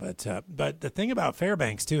 But the thing about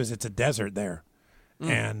Fairbanks, too, is it's a desert there.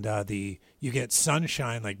 And you get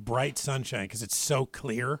sunshine, like bright sunshine, because it's so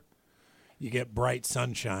clear. You get bright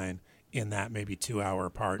sunshine in that maybe 2-hour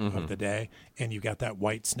part of the day, and you got that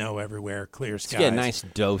white snow everywhere, clear skies. You get a nice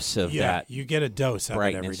dose of that. You get a dose of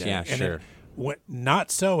it every day. Yeah, and sure. Not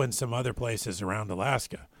so in some other places around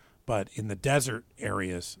Alaska, but in the desert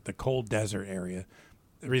areas, the cold desert area.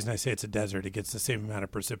 The reason I say it's a desert, it gets the same amount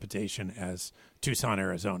of precipitation as Tucson,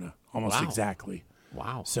 Arizona, almost exactly.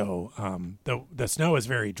 Wow. So the snow is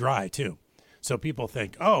very dry, too. So people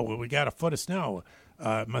think, we got a foot of snow.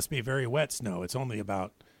 It must be very wet snow. It's only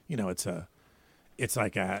about, it's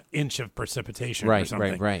like an inch of precipitation or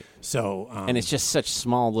something. Right. So and it's just such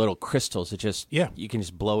small little crystals. It just you can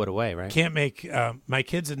just blow it away, right? Can't make my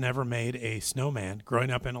kids had never made a snowman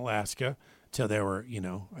growing up in Alaska till they were,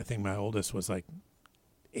 I think my oldest was like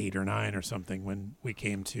 8 or 9 or something when we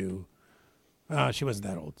came to She wasn't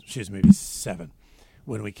that old. She was maybe 7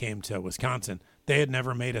 when we came to Wisconsin. They had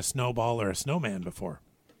never made a snowball or a snowman before.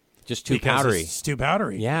 Just too Because powdery. It's too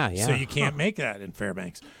powdery. Yeah. So you can't make that in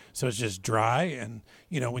Fairbanks. So it's just dry, and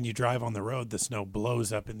when you drive on the road, the snow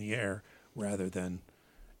blows up in the air rather than,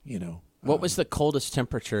 What was the coldest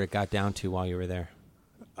temperature it got down to while you were there?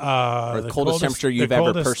 or the coldest temperature you've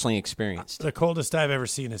ever personally experienced? The coldest I've ever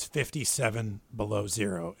seen is 57 below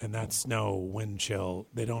zero, and that's no wind chill.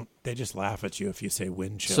 They just laugh at you if you say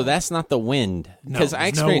wind chill. So that's not the wind, No, because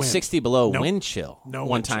I there's no experienced wind. 60 below Nope. wind chill No one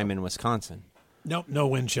wind time chill. in Wisconsin. Nope, no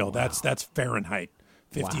wind chill. That's Fahrenheit.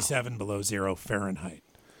 57 below zero Fahrenheit.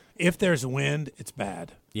 If there's wind, it's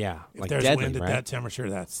bad. Yeah, If like there's deadly, wind at right? that temperature,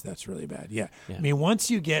 that's really bad. Yeah. Yeah. I mean,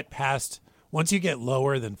 once you get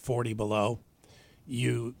lower than 40 below,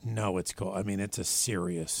 you know it's cold. I mean, it's a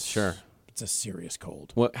serious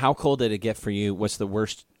cold. How cold did it get for you? What's the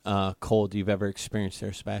worst cold you've ever experienced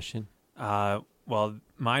there, Sebastian? Well,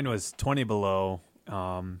 mine was 20 below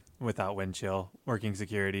without wind chill, working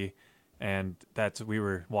security, and we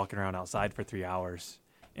were walking around outside for 3 hours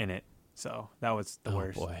in it. So that was the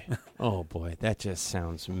worst. Oh boy, that just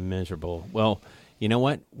sounds miserable. Well, you know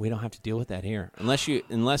what? We don't have to deal with that here. Unless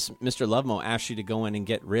Mr. Lovemo asks you to go in and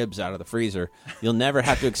get ribs out of the freezer, you'll never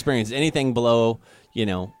have to experience anything below,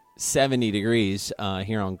 70 degrees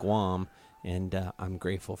here on Guam, and I'm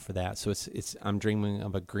grateful for that. So I'm dreaming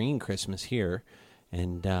of a green Christmas here,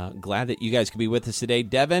 and glad that you guys could be with us today.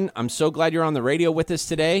 Devin, I'm so glad you're on the radio with us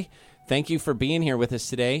today. Thank you for being here with us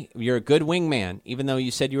today. You're a good wingman, even though you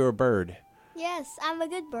said you were a bird. Yes, I'm a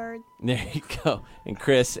good bird. There you go. And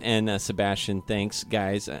Chris and Sebastian, thanks,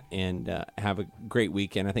 guys, and have a great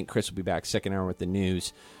weekend. I think Chris will be back second hour with the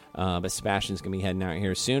news, but Sebastian's going to be heading out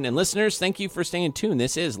here soon. And listeners, thank you for staying tuned.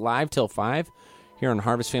 This is Live Till 5 here on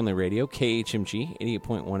Harvest Family Radio, KHMG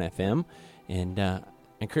 88.1 FM. And I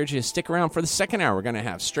encourage you to stick around for the second hour. We're going to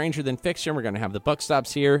have Stranger Than Fiction. We're going to have the Buck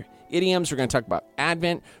Stops here, idioms. We're going to talk about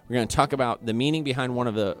Advent. We're going to talk about the meaning behind one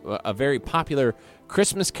of a very popular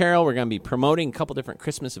Christmas carol. We're going to be promoting a couple different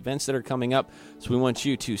Christmas events that are coming up, so we want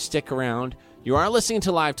you to stick around. You are listening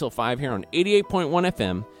to Live Till 5 here on 88.1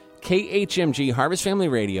 FM, KHMG Harvest Family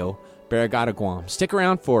Radio, Barrigada, Guam. Stick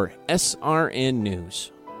around for SRN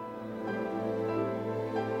News.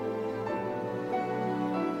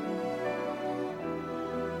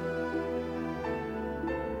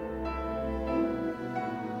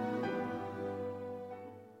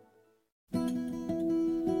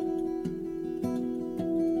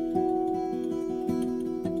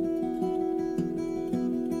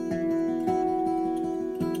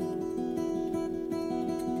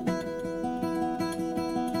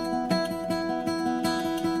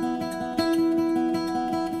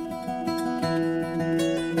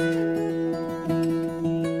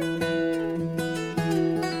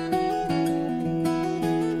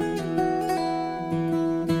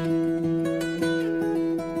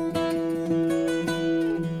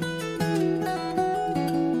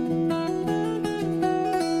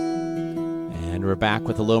 Back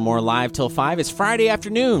with a little more Live Till 5. It's Friday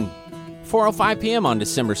afternoon, 4:05 p.m. on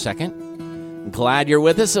December 2nd. Glad you're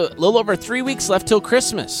with us. A little over 3 weeks left till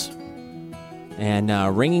Christmas. And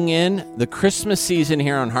ringing in the Christmas season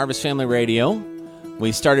here on Harvest Family Radio.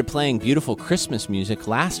 We started playing beautiful Christmas music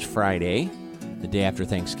last Friday, the day after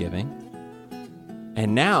Thanksgiving.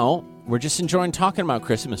 And now we're just enjoying talking about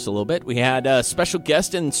Christmas a little bit. We had a special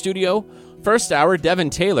guest in the studio, first hour,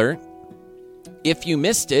 Devin Taylor. If you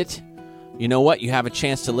missed it, you know what? You have a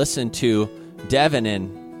chance to listen to Devin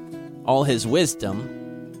and all his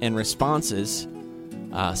wisdom and responses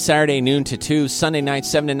Saturday noon to 2, Sunday night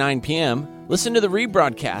 7 to 9 p.m. Listen to the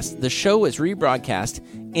rebroadcast. The show is rebroadcast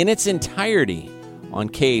in its entirety on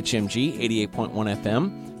KHMG 88.1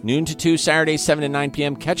 FM, noon to 2, Saturday 7 to 9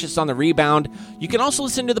 p.m. Catch us on the rebound. You can also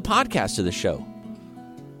listen to the podcast of the show.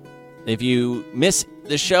 If you miss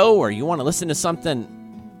the show or you want to listen to something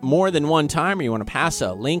more than one time, or you want to pass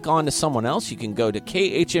a link on to someone else, you can go to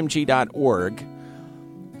khmg.org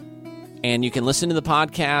and you can listen to the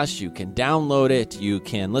podcast, you can download it, you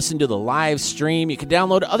can listen to the live stream, you can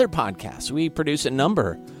download other podcasts. We produce a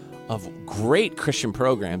number of great Christian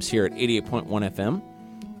programs here at 88.1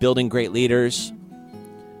 FM. Building Great Leaders,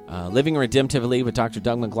 Living Redemptively with Dr.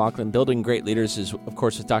 Doug McLaughlin. Building Great Leaders is, of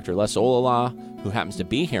course, with Dr. Les Olala, who happens to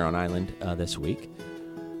be here on island this week.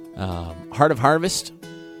 Heart of Harvest.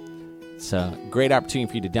 It's a great opportunity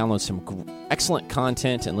for you to download some excellent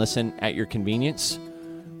content and listen at your convenience.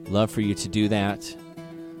 Love for you to do that.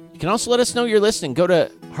 You can also let us know you're listening. Go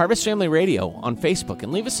to Harvest Family Radio on Facebook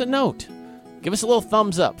and leave us a note. Give us a little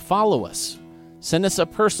thumbs up. Follow us. Send us a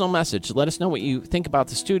personal message. Let us know what you think about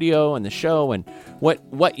the studio and the show and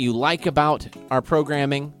what you like about our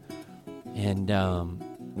programming. And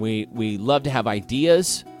we love to have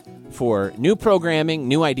ideas for new programming,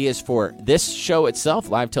 new ideas for this show itself,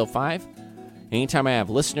 Live Till 5. Anytime I have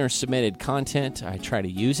listener-submitted content, I try to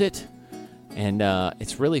use it. And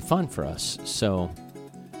it's really fun for us. So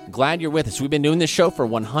glad you're with us. We've been doing this show for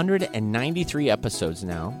 193 episodes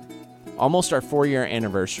now. Almost our 4-year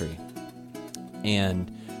anniversary.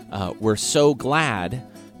 And we're so glad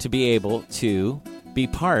to be able to be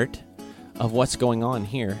part of what's going on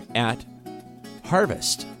here at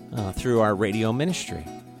Harvest through our radio ministry.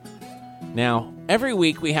 Now, every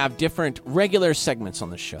week we have different regular segments on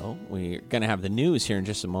the show. We're going to have the news here in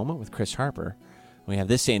just a moment with Chris Harper. We have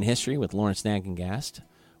This Day in History with Lawrence Nagengast.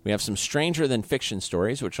 We have some Stranger Than Fiction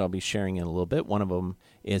stories, which I'll be sharing in a little bit. One of them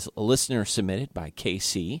is a listener submitted by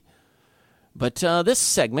KC. But this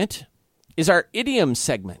segment is our idiom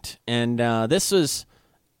segment, and this was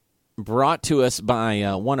brought to us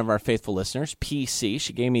by one of our faithful listeners, PC.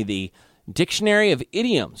 She gave me the Dictionary of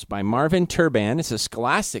Idioms by Marvin Turban. It's a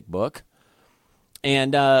scholastic book,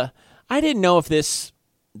 and I didn't know if this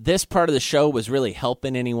part of the show was really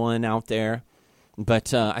helping anyone out there,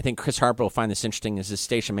 but I think Chris Harper will find this interesting as his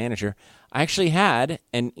station manager. I actually had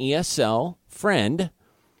an ESL friend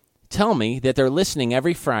tell me that they're listening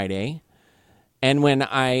every Friday. And when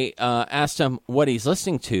I asked him what he's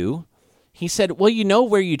listening to, he said, well, you know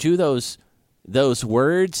where you do those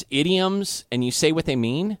words, idioms, and you say what they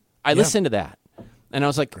mean? I listened to that. And I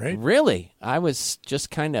was like, Great. Really? I was just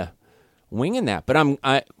kind of winging that. But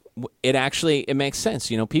it makes sense.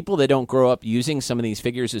 You know, people that don't grow up using some of these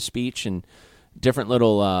figures of speech and different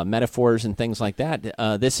little metaphors and things like that,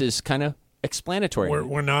 this is kind of explanatory.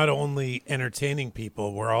 We're not only entertaining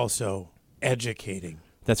people, we're also educating.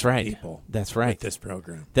 That's right. People. That's right. With this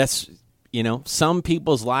program. That's, some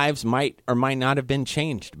people's lives might or might not have been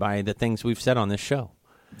changed by the things we've said on this show.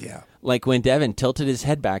 Yeah. Like when Devin tilted his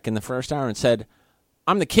head back in the first hour and said,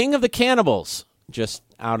 I'm the king of the cannibals, just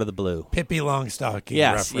out of the blue. Pippi Longstocking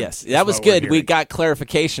Yes, reference. yes. That was is what we're good. We hearing. got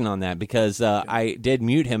clarification on that because I did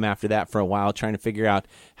mute him after that for a while, trying to figure out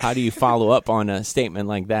how do you follow up on a statement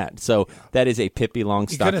like that. So that is a Pippi You could have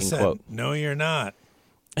Longstocking said, quote. no, you're not.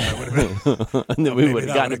 That would have been, And then we maybe would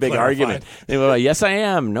have that gotten a would've big clarified. argument. They were like, yes, I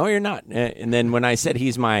am. No, you're not. And then when I said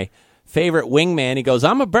he's my favorite wingman, he goes,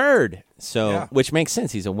 I'm a bird. So, Yeah. which makes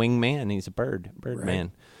sense. He's a wingman. He's a bird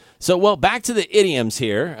man. So, well, back to the idioms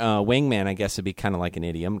here. Wingman, I guess, would be kind of like an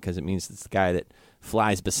idiom because it means it's the guy that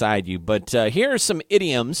flies beside you. But here are some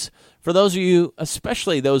idioms for those of you,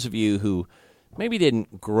 especially those of you who maybe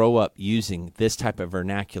didn't grow up using this type of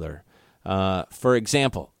vernacular. For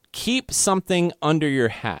example, keep something under your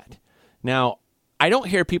hat. Now, I don't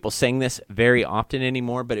hear people saying this very often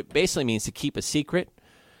anymore, but it basically means to keep a secret.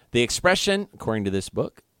 The expression, according to this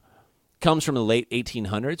book, comes from the late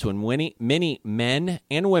 1800s when many men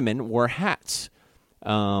and women wore hats.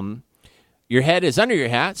 Your head is under your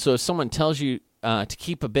hat, so if someone tells you to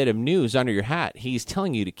keep a bit of news under your hat, he's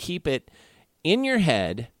telling you to keep it in your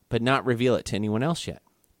head but not reveal it to anyone else yet.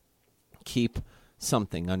 Keep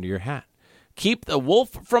something under your hat. Keep the wolf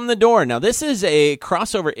from the door. Now, this is a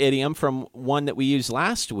crossover idiom from one that we used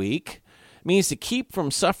last week. It means to keep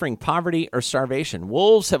from suffering poverty or starvation.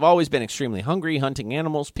 Wolves have always been extremely hungry, hunting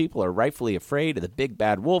animals. People are rightfully afraid of the big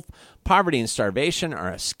bad wolf. Poverty and starvation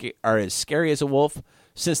are as scary as a wolf.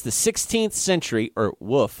 Since the 16th century, or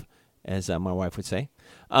woof, as my wife would say,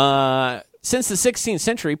 since the 16th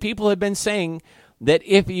century, people have been saying that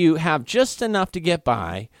if you have just enough to get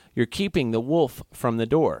by, you're keeping the wolf from the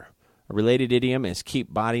door. A related idiom is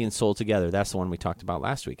keep body and soul together. That's the one we talked about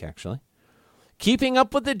last week, actually. Keeping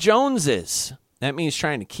up with the Joneses. That means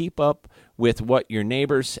trying to keep up with what your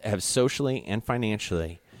neighbors have socially and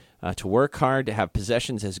financially. To work hard to have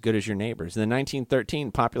possessions as good as your neighbors. In the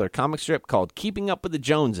 1913 popular comic strip called Keeping Up with the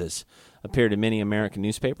Joneses appeared in many American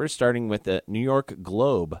newspapers, starting with the New York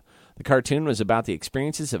Globe. The cartoon was about the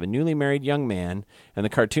experiences of a newly married young man, and the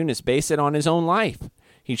cartoonist based it on his own life.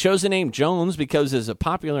 He chose the name Jones because it is a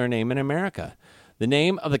popular name in America. The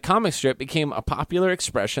name of the comic strip became a popular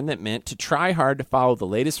expression that meant to try hard to follow the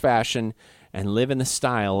latest fashion and live in the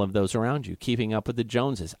style of those around you, keeping up with the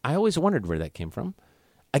Joneses. I always wondered where that came from.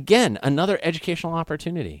 Again, another educational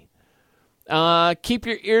opportunity. Keep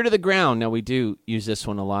your ear to the ground. Now, we do use this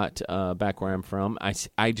one a lot back where I'm from.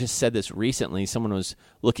 I just said this recently. Someone was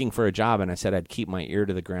looking for a job, and I said I'd keep my ear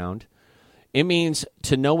to the ground. It means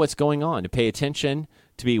to know what's going on, to pay attention,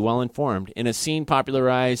 to be well-informed. In a scene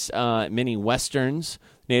popularized many Westerns,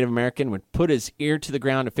 Native American would put his ear to the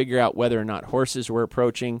ground to figure out whether or not horses were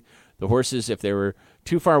approaching. The horses, if they were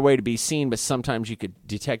too far away to be seen, but sometimes you could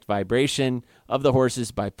detect vibration of the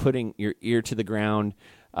horses by putting your ear to the ground.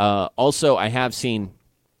 Also, I have seen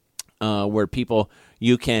where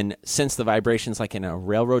you can sense the vibrations like in a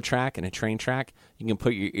railroad track and a train track. You can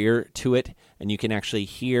put your ear to it, and you can actually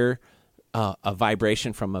hear a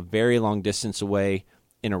vibration from a very long distance away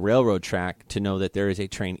in a railroad track to know that there is a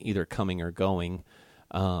train either coming or going.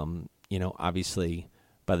 Obviously,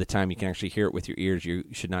 by the time you can actually hear it with your ears, you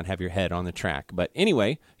should not have your head on the track. But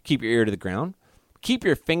anyway, keep your ear to the ground. Keep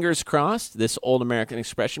your fingers crossed. This old American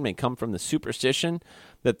expression may come from the superstition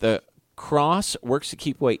that the cross works to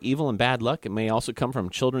keep away evil and bad luck. It may also come from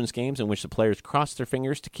children's games in which the players cross their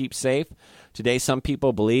fingers to keep safe. Today, some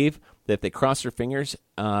people believe that if they cross their fingers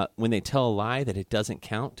when they tell a lie, that it doesn't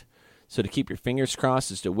count. So to keep your fingers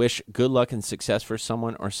crossed is to wish good luck and success for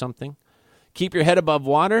someone or something. Keep your head above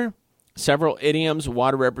water. Several idioms.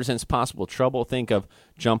 Water represents possible trouble. Think of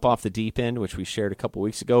jump off the deep end, which we shared a couple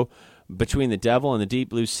weeks ago. Between the devil and the deep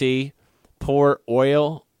blue sea. Pour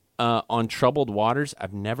oil on troubled waters.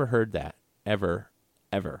 I've never heard that, ever.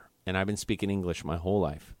 And I've been speaking English my whole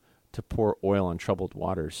life. To pour oil on troubled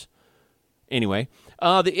waters. Anyway,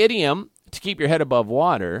 the idiom, to keep your head above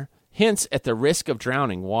water, hints at the risk of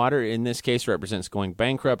drowning. Water, in this case, represents going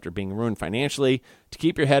bankrupt or being ruined financially. To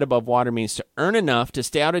keep your head above water means to earn enough to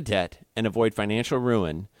stay out of debt and avoid financial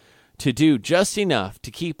ruin, to do just enough to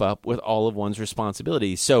keep up with all of one's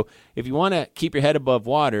responsibilities. So if you want to keep your head above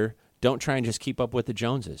water, don't try and just keep up with the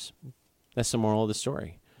Joneses. That's the moral of the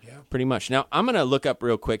story, pretty much. Now, I'm going to look up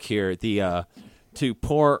real quick here to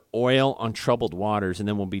pour oil on troubled waters, and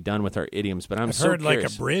then we'll be done with our idioms. But I've heard curious.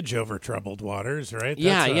 like a bridge over troubled waters, right?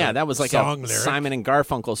 Yeah, that was like a lyric. Simon and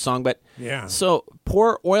Garfunkel song. But yeah, so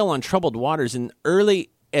pour oil on troubled waters as early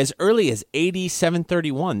as AD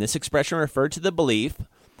 731. This expression referred to the belief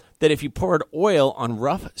that if you poured oil on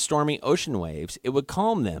rough, stormy ocean waves, it would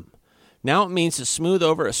calm them. Now it means to smooth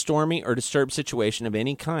over a stormy or disturbed situation of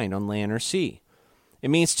any kind on land or sea. It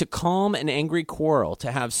means to calm an angry quarrel,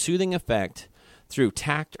 to have soothing effect through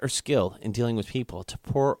tact or skill in dealing with people, to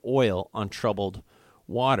pour oil on troubled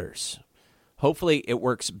waters. Hopefully it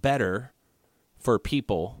works better for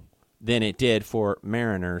people than it did for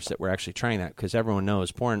mariners that were actually trying that, because everyone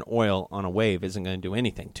knows pouring oil on a wave isn't going to do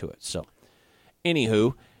anything to it. So,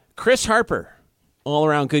 anywho, Chris Harper,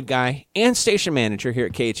 all-around good guy and station manager here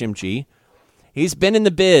at KHMG. He's been in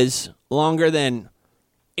the biz longer than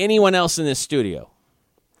anyone else in this studio.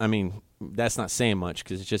 I mean, that's not saying much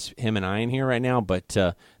because it's just him and I in here right now, but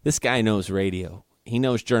this guy knows radio. He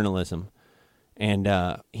knows journalism, and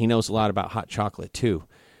he knows a lot about hot chocolate, too.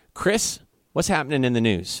 Chris, what's happening in the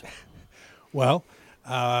news? Well,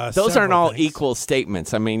 those aren't all things. equal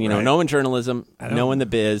statements. I mean, Right. knowing journalism, knowing the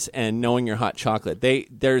biz, and knowing your hot chocolate,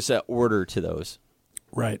 there's an order to those.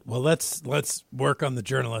 Right. Well, let's work on the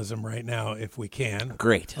journalism right now if we can.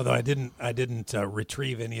 Great. Although I didn't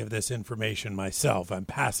retrieve any of this information myself. I'm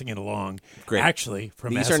passing it along. Great. Actually,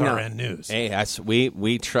 from These SRN are not, News. Hey,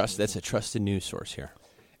 we trust. That's a trusted news source here.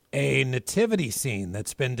 A nativity scene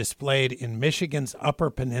that's been displayed in Michigan's Upper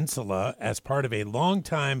Peninsula as part of a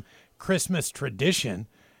longtime Christmas tradition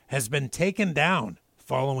has been taken down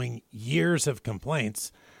following years of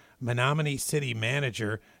complaints. Menominee City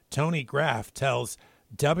Manager Tony Graff tells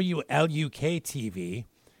WLUK-TV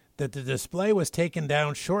that the display was taken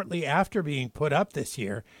down shortly after being put up this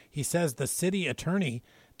year. He says the city attorney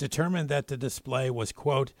determined that the display was,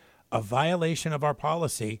 quote, a violation of our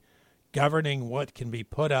policy governing what can be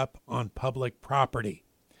put up on public property.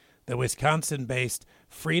 The Wisconsin-based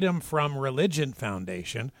Freedom from Religion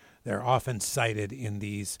Foundation, they're often cited in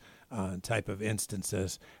these type of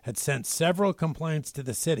instances, had sent several complaints to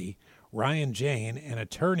the city. Ryan Jane, an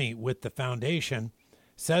attorney with the foundation,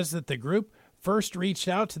 says that the group first reached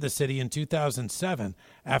out to the city in 2007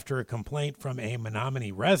 after a complaint from a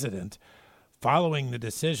Menominee resident. Following the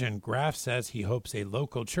decision, Graff says he hopes a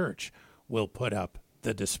local church will put up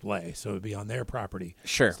the display, so it would be on their property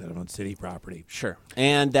instead of on city property. Sure.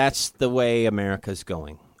 And that's the way America's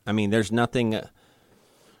going. I mean, there's nothing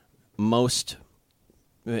that's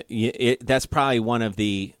probably one of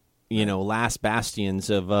the, last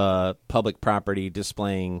bastions of public property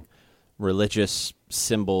displaying religious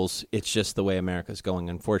symbols. It's just the way America's going,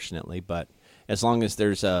 unfortunately. But as long as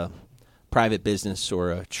there's a private business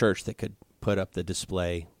or a church that could put up the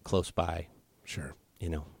display close by, Sure.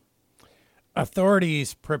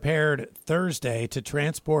 Authorities prepared Thursday to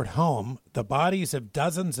transport home the bodies of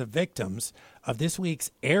dozens of victims of this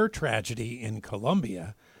week's air tragedy in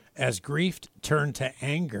Colombia as grief turned to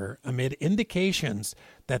anger amid indications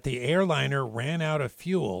that the airliner ran out of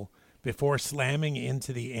fuel before slamming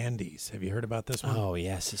into the Andes. Have you heard about this one? Oh,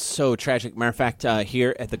 yes. It's so tragic. Matter of fact,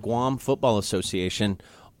 here at the Guam Football Association,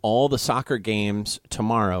 all the soccer games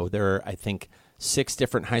tomorrow, there are, I think, 6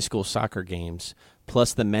 different high school soccer games,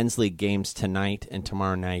 plus the men's league games tonight and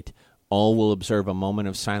tomorrow night. All will observe a moment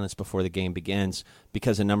of silence before the game begins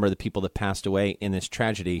because a number of the people that passed away in this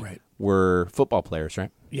tragedy were football players,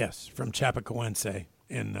 right? Yes, from Chapecoense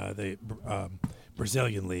in the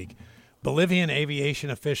Brazilian League. Bolivian aviation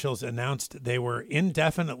officials announced they were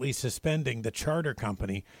indefinitely suspending the charter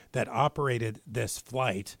company that operated this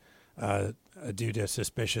flight due to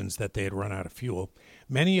suspicions that they had run out of fuel.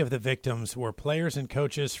 Many of the victims were players and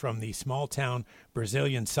coaches from the small-town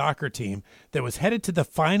Brazilian soccer team that was headed to the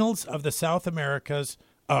finals of the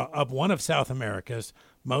one of South America's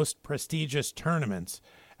most prestigious tournaments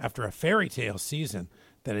after a fairy tale season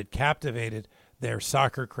that had captivated their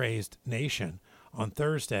soccer-crazed nation. On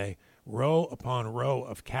Thursday, row upon row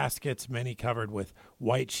of caskets, many covered with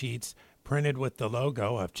white sheets printed with the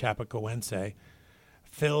logo of Chapecoense,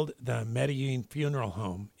 filled the Medellin funeral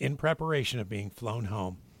home in preparation of being flown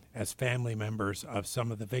home as family members of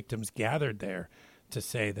some of the victims gathered there to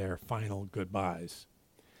say their final goodbyes.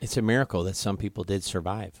 It's a miracle that some people did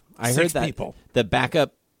survive. I 6 heard that people. The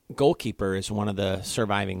backup goalkeeper is one of the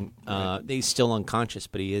surviving. He's still unconscious,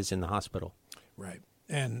 but he is in the hospital. Right.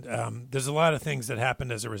 And there's a lot of things that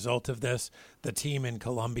happened as a result of this. The team in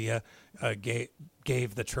Colombia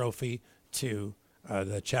gave the trophy to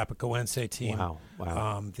the Chapecoense team.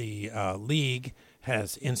 Wow. The league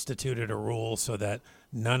has instituted a rule so that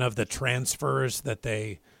none of the transfers that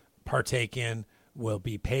they partake in will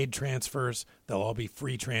be paid transfers. They'll all be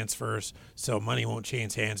free transfers, so money won't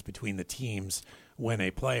change hands between the teams. When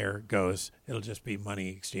a player goes, it'll just be money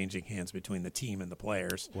exchanging hands between the team and the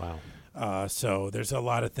players. Wow. So there's a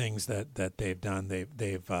lot of things that they've done.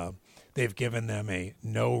 They've given them a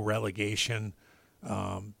no relegation,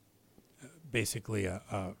 basically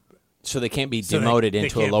So they can't be demoted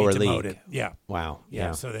into a lower league. Yeah. Wow.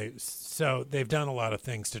 Yeah. So they've done a lot of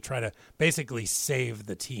things to try to basically save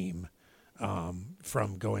the team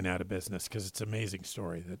from going out of business, because it's an amazing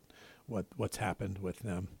story that what's happened with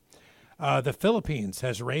them. The Philippines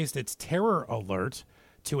has raised its terror alert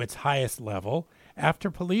to its highest level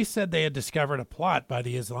after police said they had discovered a plot by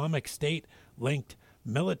the Islamic State-linked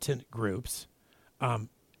militant groups, an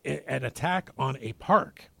attack on a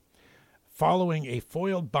park following a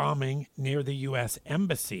foiled bombing near the U.S.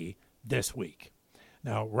 Embassy this week.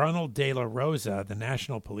 Now, Ronald De La Rosa, the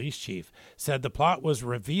national police chief, said the plot was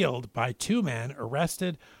revealed by 2 men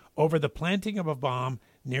arrested over the planting of a bomb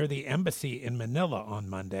near the embassy in Manila on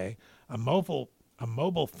Monday. A mobile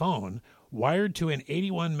phone wired to an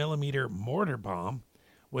 81-millimeter mortar bomb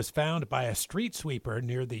was found by a street sweeper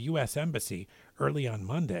near the U.S. Embassy early on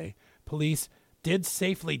Monday. Police did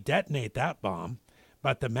safely detonate that bomb,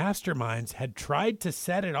 but the masterminds had tried to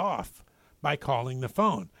set it off by calling the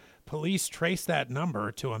phone. Police traced that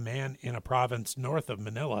number to a man in a province north of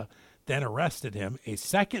Manila, then arrested him. A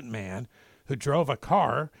second man who drove a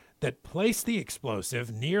car that placed the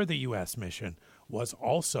explosive near the U.S. mission was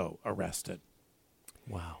also arrested.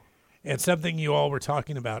 Wow. And something you all were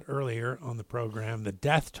talking about earlier on the program, the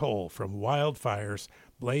death toll from wildfires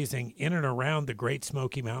blazing in and around the Great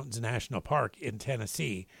Smoky Mountains National Park in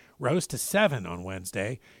Tennessee rose to 7 on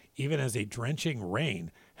Wednesday, even as a drenching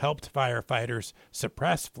rain helped firefighters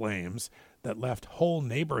suppress flames that left whole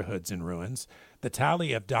neighborhoods in ruins. The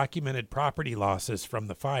tally of documented property losses from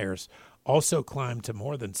the fires also climbed to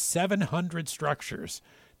more than 700 structures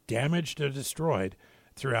damaged or destroyed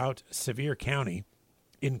throughout Sevier County,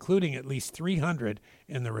 including at least 300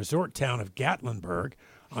 in the resort town of Gatlinburg.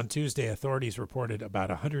 On Tuesday, authorities reported about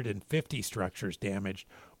 150 structures damaged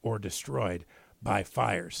or destroyed by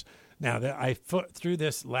fires. Now, I threw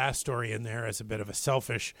this last story in there as a bit of a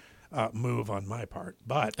selfish move on my part,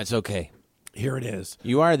 but That's okay. here it is.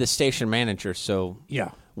 You are the station manager, so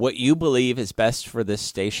Yeah. what you believe is best for this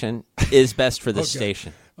station is best for this Okay.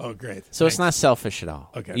 station. Oh, great. So it's not selfish at all.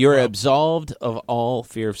 Okay, You're well- absolved of all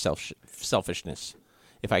fear of selfishness.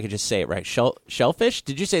 If I could just say it right. Shellfish?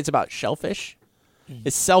 Did you say it's about shellfish?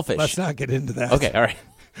 It's selfish. Let's not get into that. Okay, all right.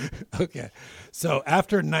 Okay. So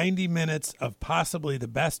after 90 minutes of possibly the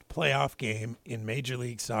best playoff game in Major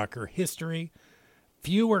League Soccer history,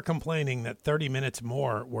 few were complaining that 30 minutes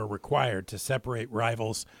more were required to separate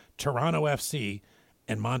rivals Toronto FC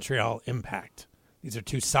and Montreal Impact. These are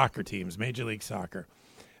 2 soccer teams, Major League Soccer.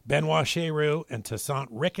 Benoit Cheroux and Toussaint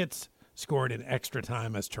Ricketts scored in extra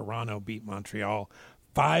time as Toronto beat Montreal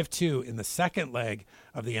 5-2 in the second leg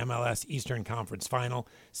of the MLS Eastern Conference Final,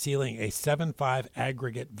 sealing a 7-5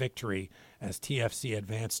 aggregate victory as TFC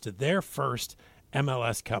advanced to their first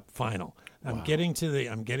MLS Cup final. I'm getting to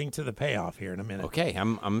the payoff here in a minute. Okay,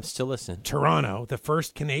 I'm still listening. Toronto, the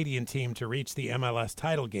first Canadian team to reach the MLS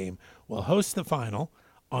title game, will host the final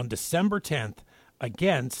on December 10th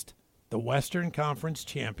against the Western Conference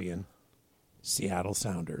champion, Seattle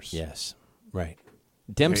Sounders. Yes, right.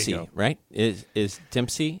 Dempsey, go. right? Is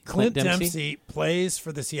Dempsey Clint Dempsey plays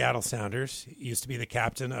for the Seattle Sounders. He used to be the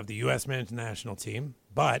captain of the U.S. men's national team,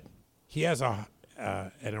 but he has an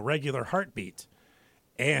irregular heartbeat,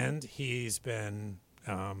 and he has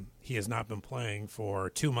not been playing for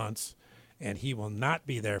 2 months, and he will not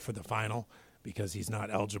be there for the final because he's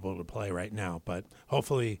not eligible to play right now. But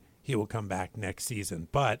hopefully he will come back next season.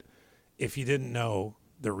 But if you didn't know,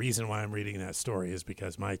 the reason why I'm reading that story is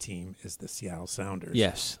because my team is the Seattle Sounders.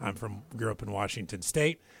 Yes. Grew up in Washington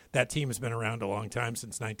State. That team has been around a long time,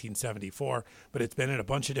 since 1974, but it's been in a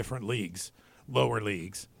bunch of different leagues, lower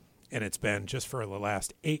leagues, and it's been just for the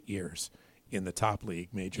last 8 years in the top league,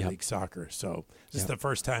 Major League Soccer. So this is the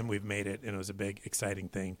first time we've made it, and it was a big, exciting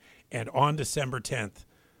thing. And on December 10th,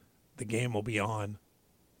 the game will be on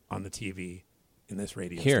the TV in this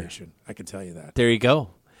radio station. I can tell you that. There you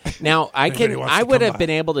go. Now, I would have been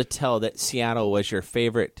able to tell that Seattle was your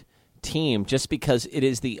favorite team just because it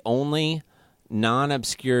is the only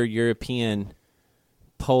non-obscure European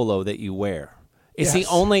polo that you wear. It's the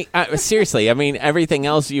only seriously, I mean, everything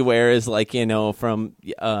else you wear is like, from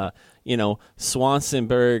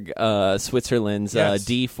Swansonberg, Switzerland's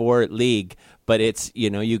D4 league, but it's,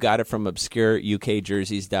 you got it from obscure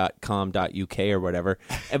ukjerseys.com.uk or whatever.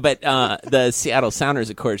 But the Seattle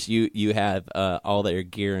Sounders, of course, you have all their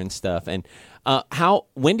gear and stuff. And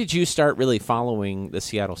when did you start really following the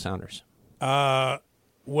Seattle Sounders?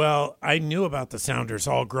 Well, I knew about the Sounders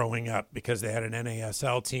all growing up because they had an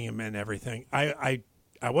NASL team and everything. I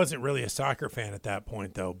wasn't really a soccer fan at that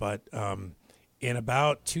point, though. But in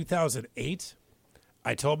about 2008,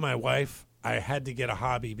 I told my wife I had to get a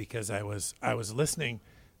hobby because I was listening.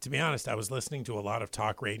 To be honest, I was listening to a lot of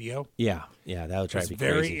talk radio. Yeah, that would drive me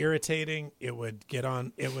very crazy. irritating. It would get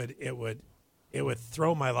on. It would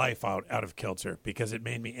throw my life out of kilter because it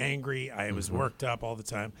made me angry. I was worked up all the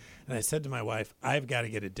time. And I said to my wife, I've got to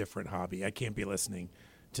get a different hobby. I can't be listening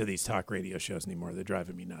to these talk radio shows anymore. They're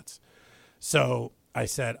driving me nuts. So I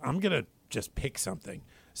said, I'm going to just pick something.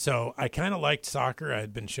 So I kind of liked soccer. I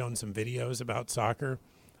had been shown some videos about soccer.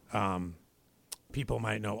 People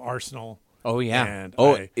might know Arsenal. Oh, yeah. And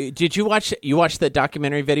did you watch the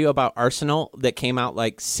documentary video about Arsenal that came out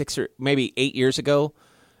like 6 or maybe 8 years ago?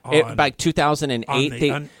 By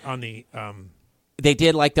 2008, they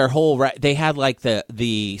did like their whole. They had like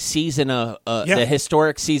the season of the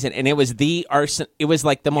historic season, and it was It was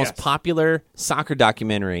like the most popular soccer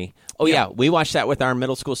documentary. Oh yeah, we watched that with our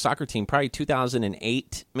middle school soccer team. Probably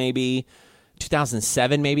 2008, maybe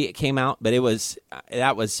 2007, maybe it came out. But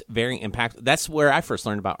that was very impactful. That's where I first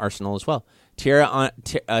learned about Arsenal as well. Thierry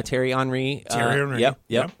Henry. Yep.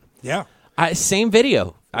 Yeah. Same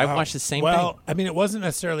video. I watched the same thing. Well, I mean, it wasn't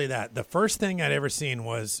necessarily that. The first thing I'd ever seen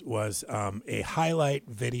was a highlight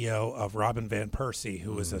video of Robin Van Persie,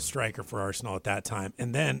 who was a striker for Arsenal at that time.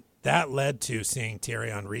 And then that led to seeing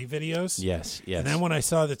Thierry Henry videos. Yes. And then when I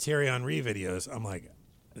saw the Thierry Henry videos, I'm like,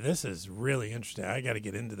 this is really interesting. I got to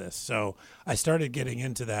get into this. So I started getting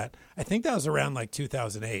into that. I think that was around like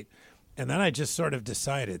 2008. And then I just sort of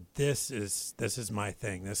decided this is my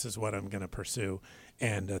thing. This is what I'm going to pursue.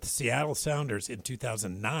 And the Seattle Sounders in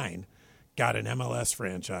 2009 got an MLS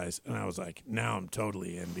franchise, and I was like, now I'm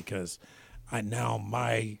totally in because now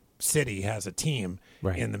my city has a team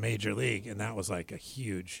in the major league, and that was like a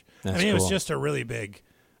huge. It was just a really big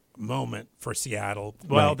moment for Seattle.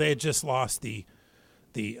 Well, they had just lost the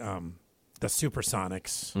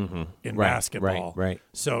Supersonics in basketball. Right.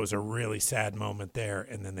 So it was a really sad moment there,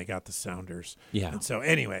 and then they got the Sounders. Yeah. And so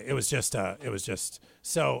anyway, it was just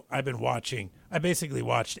so I've been watching. I basically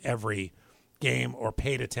watched every game or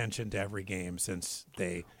paid attention to every game since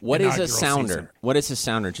they. What is a sounder? Season. What is a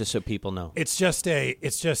sounder? Just so people know. It's just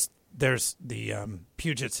there's the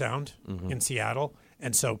Puget Sound in Seattle.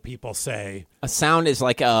 And so people say a sound is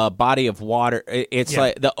like a body of water. It's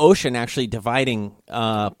like the ocean actually dividing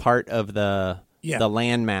part of the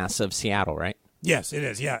landmass of Seattle, right? Yes, it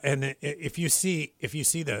is. Yeah, and if you see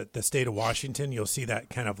the state of Washington, you'll see that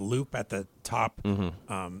kind of loop at the top. The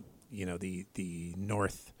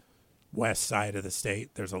northwest side of the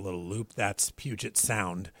state. There's a little loop. That's Puget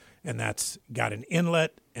Sound, and that's got an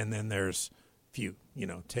inlet. And then there's, if you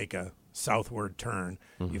take a southward turn,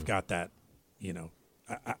 you've got that.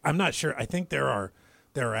 I'm not sure. I think there are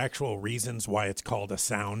there are actual reasons why it's called a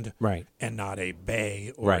sound, Right. and not a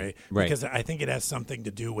bay, or Right, right. because I think it has something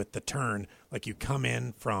to do with the turn. Like you come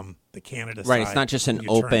in from the Canada side, Right, it's not just an you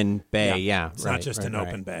open turn. bay, yeah, it's right, not just right, an right.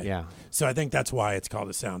 open bay. Yeah. So I think that's why it's called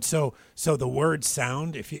a sound. So the word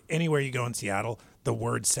sound, if you anywhere you go in Seattle, the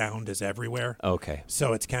word sound is everywhere. Okay.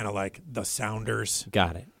 So it's kind of like the Sounders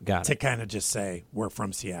Got it. to kind of just say we're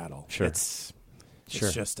from Seattle. Sure. It's Sure.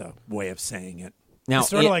 just a way of saying it. Now, It's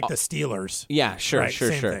sort of like the Steelers. Yeah, sure, Right, sure,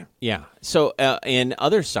 same sure. thing. Yeah. So, in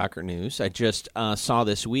other soccer news, I just saw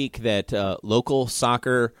this week that local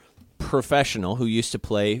soccer professional who used to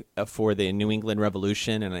play for the New England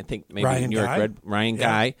Revolution and I think maybe Ryan New York Guy? Red, Ryan Yeah.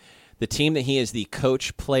 Guy, the team that he is the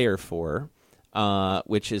coach player for,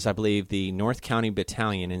 which is, I believe, the North County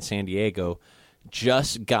Battalion in San Diego,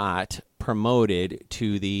 just got promoted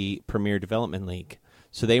to the Premier Development League.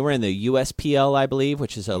 So they were in the USPL, I believe,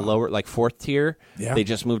 which is a lower, like fourth tier. Yeah. They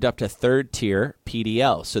just moved up to third tier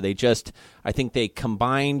PDL. So they just, I think they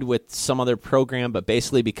combined with some other program, but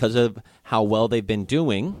basically because of how well they've been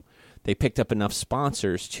doing, they picked up enough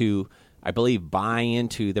sponsors to, I believe, buy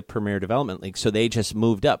into the Premier Development League. So they just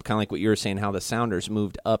moved up, kind of like what you were saying, how the Sounders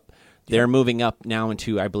moved up. They're moving up now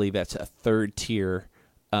into, I believe that's a third tier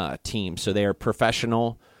team. So they are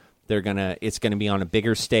professional. It's gonna be on a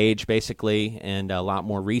bigger stage basically, and a lot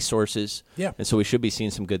more resources. Yeah. And so we should be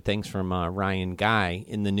seeing some good things from Ryan Guy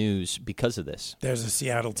in the news because of this. There's a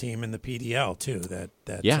Seattle team in the PDL too that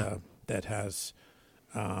Yeah. that has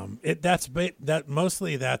that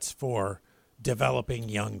mostly that's for developing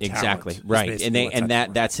young talent. Exactly is right, basically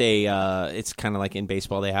what that's it's kind of like in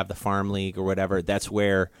baseball they have the farm league or whatever. That's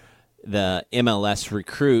where the MLS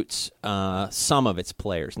recruits some of its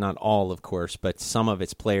players, not all, of course, but some of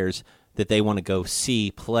its players that they want to go see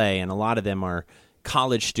play, and a lot of them are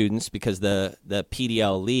college students because the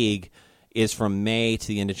PDL league is from May to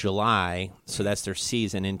the end of July, so that's their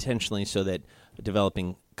season intentionally, so that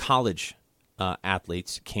developing college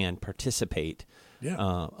athletes can participate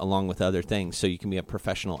along with other things. So you can be a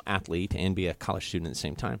professional athlete and be a college student at the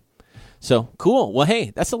same time. So, cool. Well,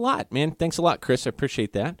 hey, that's a lot, man. Thanks a lot, Chris. I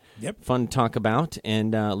appreciate that. Yep. Fun to talk about.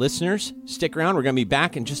 And listeners, stick around. We're going to be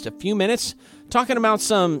back in just a few minutes talking about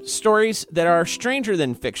some stories that are stranger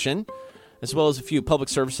than fiction, as well as a few public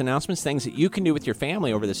service announcements, things that you can do with your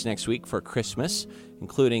family over this next week for Christmas,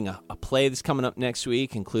 including a play that's coming up next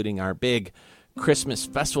week, including our big Christmas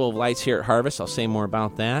Festival of Lights here at Harvest. I'll say more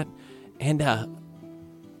about that. And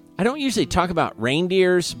I don't usually talk about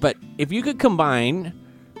reindeers, but if you could combine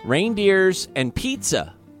reindeers and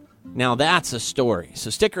pizza, now that's a story. So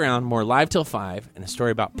stick around, more Live Till 5, and a story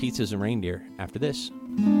about pizzas and reindeer after this.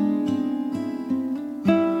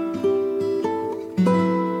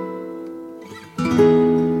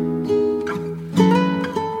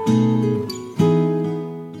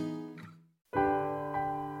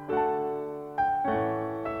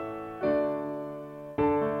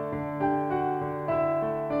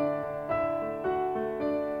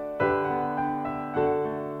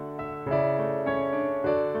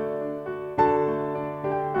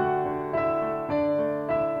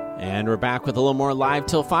 And we're back with a little more Live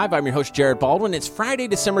Till 5. I'm your host, Jared Baldwin. It's Friday,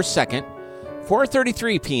 December 2nd,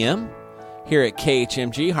 4:33 p.m. here at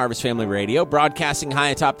KHMG, Harvest Family Radio, broadcasting high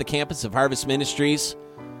atop the campus of Harvest Ministries,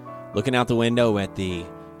 looking out the window at the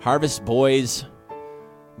Harvest Boys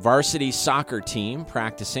varsity soccer team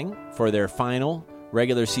practicing for their final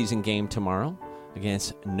regular season game tomorrow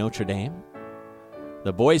against Notre Dame.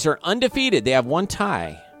 The boys are undefeated. They have one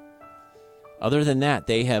tie. Other than that,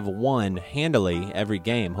 they have won handily every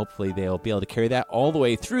game. Hopefully, they'll be able to carry that all the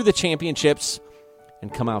way through the championships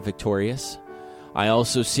and come out victorious. I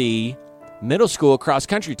also see middle school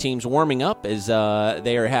cross-country teams warming up as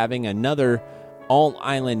they are having another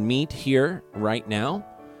all-island meet here right now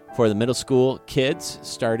for the middle school kids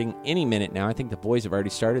starting any minute now. I think the boys have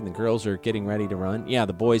already started and the girls are getting ready to run. Yeah,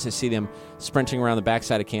 the boys, I see them sprinting around the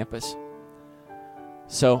backside of campus.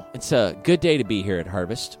 So it's a good day to be here at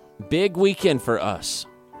Harvest. Big weekend for us.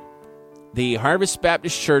 The Harvest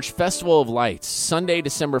Baptist Church Festival of Lights, Sunday,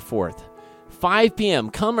 December 4th, 5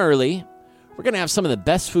 p.m. Come early. We're going to have some of the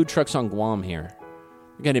best food trucks on Guam here.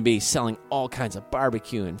 We're going to be selling all kinds of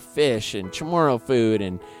barbecue and fish and chamorro food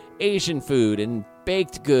and Asian food and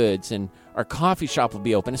baked goods, and our coffee shop will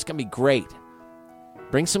be open. It's going to be great.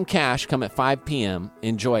 Bring some cash. Come at 5 p.m.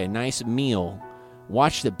 Enjoy a nice meal.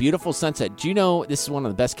 Watch the beautiful sunset. Do you know this is one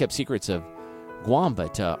of the best-kept secrets of Guam,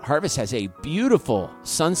 but Harvest has a beautiful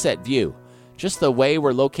sunset view. Just the way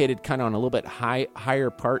we're located kind of on a little bit higher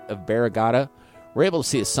part of Barrigada, we're able to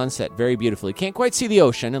see the sunset very beautifully. Can't quite see the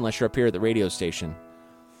ocean unless you're up here at the radio station,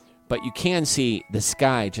 but you can see the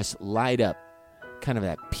sky just light up, kind of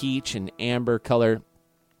that peach and amber color.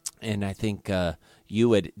 And I think you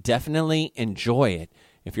would definitely enjoy it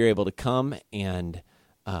if you're able to come and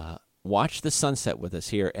watch the sunset with us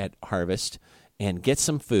here at Harvest and get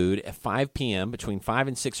some food at 5 p.m., between 5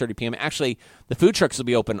 and 6:30 p.m. Actually, the food trucks will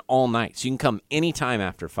be open all night, so you can come anytime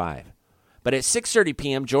after 5. But at 6:30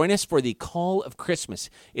 p.m., join us for the Call of Christmas.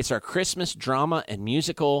 It's our Christmas drama and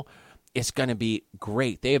musical. It's going to be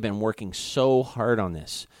great. They have been working so hard on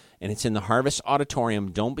this, and it's in the Harvest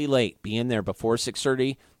Auditorium. Don't be late. Be in there before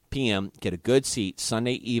 6:30 p.m. Get a good seat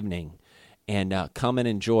Sunday evening, and come and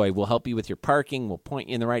enjoy. We'll help you with your parking. We'll point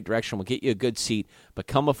you in the right direction. We'll get you a good seat, but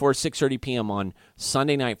come before 6:30 p.m. on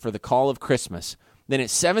Sunday night for the Call of Christmas. Then at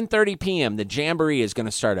 7:30 p.m., the Jamboree is going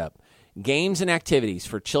to start up. Games and activities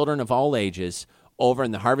for children of all ages over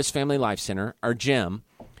in the Harvest Family Life Center, our gym,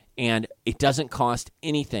 and it doesn't cost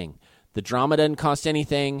anything. The drama doesn't cost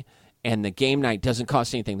anything, and the game night doesn't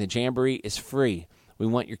cost anything. The Jamboree is free. We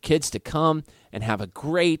want your kids to come and have a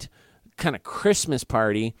great kind of Christmas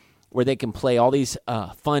party where they can play all these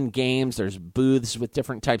fun games. There's booths with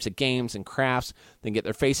different types of games and crafts. They can get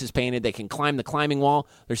their faces painted. They can climb the climbing wall.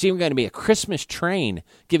 There's even going to be a Christmas train,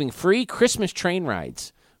 giving free Christmas train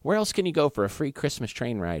rides. Where else can you go for a free Christmas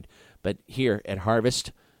train ride but here at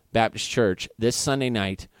Harvest Baptist Church this Sunday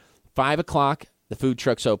night, 5 o'clock, the food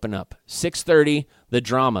trucks open up. 6:30, the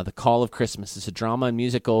drama, the Call of Christmas. It's a drama and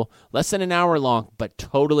musical, less than an hour long, but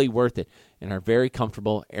totally worth it in our very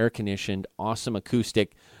comfortable, air-conditioned, awesome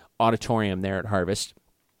acoustic auditorium there at Harvest.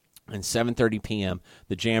 And 7:30 p.m.,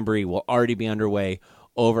 the Jamboree will already be underway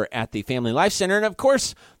over at the Family Life Center. And, of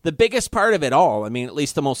course, the biggest part of it all, I mean, at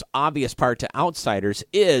least the most obvious part to outsiders,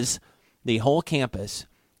 is the whole campus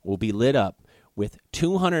will be lit up with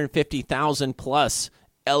 250,000-plus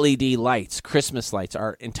LED lights, Christmas lights.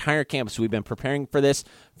 Our entire campus, we've been preparing for this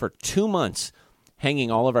for 2 months,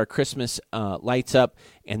 hanging all of our Christmas lights up,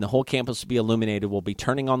 and the whole campus will be illuminated. We'll be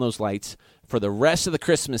turning on those lights for the rest of the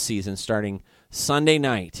Christmas season starting Sunday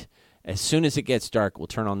night. As soon as it gets dark, we'll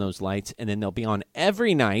turn on those lights, and then they'll be on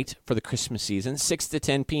every night for the Christmas season, 6 to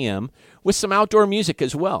 10 p.m., with some outdoor music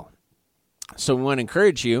as well. So we want to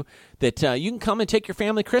encourage you that you can come and take your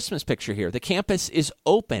family Christmas picture here. The campus is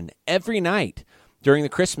open every night during the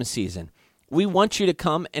Christmas season. We want you to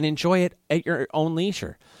come and enjoy it at your own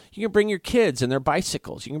leisure. You can bring your kids and their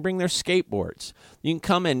bicycles. You can bring their skateboards. You can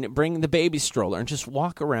come and bring the baby stroller and just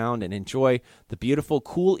walk around and enjoy the beautiful,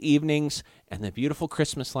 cool evenings and the beautiful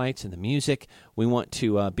Christmas lights and the music. We want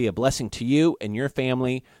to be a blessing to you and your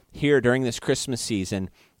family here during this Christmas season.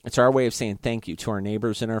 It's our way of saying thank you to our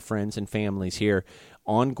neighbors and our friends and families here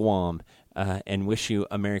on Guam, and wish you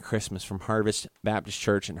a Merry Christmas from Harvest Baptist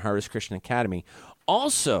Church and Harvest Christian Academy.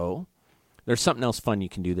 Also, there's something else fun you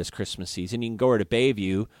can do this Christmas season. You can go over to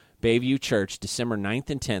Bayview Church, December 9th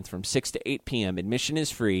and 10th from 6 to 8 p.m. Admission is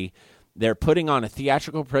free. They're putting on a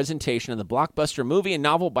theatrical presentation of the blockbuster movie and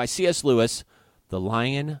novel by C.S. Lewis, The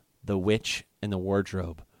Lion, the Witch, and the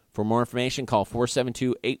Wardrobe. For more information, call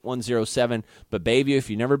 472-8107. But Bayview, if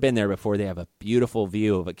you've never been there before, they have a beautiful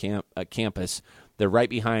view of a campus. They're right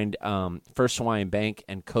behind First Hawaiian Bank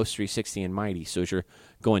and Coast 360 and Mighty. So as you're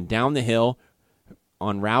going down the hill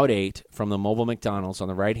on Route 8 from the mobile McDonald's, on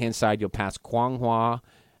the right-hand side, you'll pass Quang Hoa,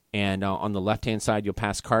 and on the left-hand side, you'll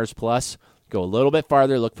pass Cars Plus. Go a little bit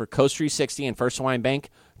farther, look for Coast 360 and First Hawaiian Bank.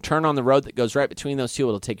 Turn on the road that goes right between those two.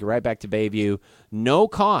 It'll take you right back to Bayview. No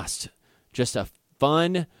cost, just a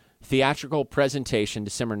fun theatrical presentation,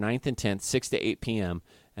 December 9th and 10th, 6 to 8 p.m.,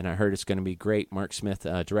 and I heard it's going to be great. Mark Smith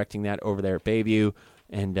directing that over there at Bayview,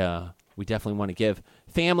 and we definitely want to give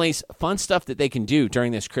families fun stuff that they can do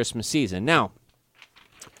during this Christmas season. Now,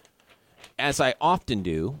 as I often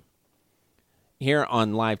do here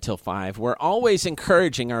on Live Till 5, we're always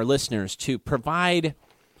encouraging our listeners to provide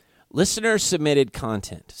listener-submitted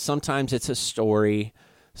content. Sometimes it's a story.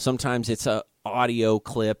 Sometimes it's a audio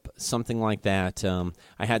clip, something like that.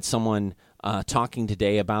 I had someone talking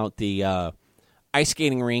today about the ice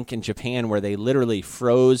skating rink in Japan where they literally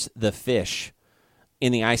froze the fish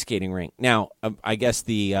in the ice skating rink. Now, I guess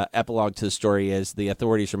the epilogue to the story is the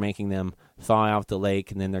authorities are making them thaw out the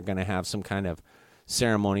lake, and then they're going to have some kind of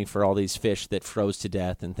ceremony for all these fish that froze to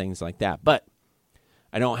death and things like that. But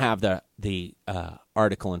I don't have the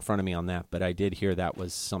article in front of me on that, but I did hear that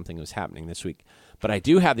was something that was happening this week. But I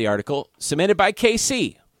do have the article submitted by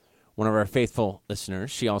KC, one of our faithful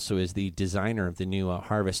listeners. She also is the designer of the new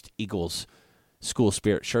Harvest Eagles School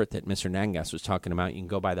Spirit shirt that Mr. Nangas was talking about. You can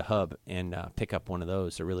go by the hub and pick up one of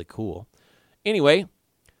those. They're really cool. Anyway,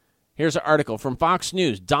 here's an article from Fox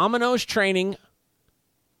News. Domino's training.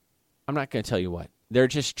 I'm not going to tell you what. They're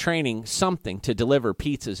just training something to deliver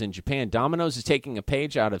pizzas in Japan. Domino's is taking a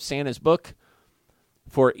page out of Santa's book.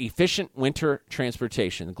 for efficient winter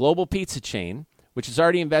transportation. The global pizza chain, which has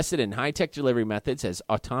already invested in high-tech delivery methods as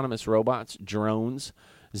autonomous robots, drones,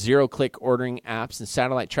 zero-click ordering apps, and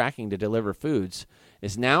satellite tracking to deliver foods,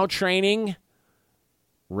 is now training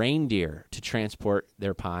reindeer to transport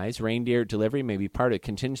their pies. Reindeer delivery may be part of a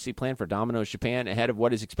contingency plan for Domino's Japan ahead of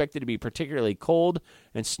what is expected to be particularly cold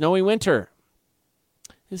and snowy winter.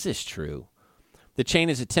 Is this true? The chain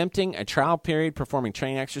is attempting a trial period performing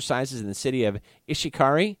training exercises in the city of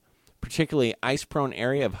Ishikari, particularly ice-prone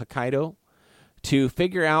area of Hokkaido, to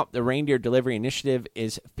figure out the reindeer delivery initiative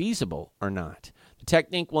is feasible or not. The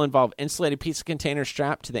technique will involve insulated pizza containers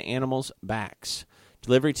strapped to the animals' backs.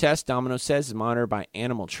 Delivery test, Domino's says, is monitored by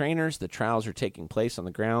animal trainers. The trials are taking place on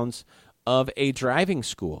the grounds of a driving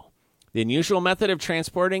school. The unusual method of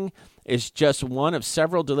transporting is just one of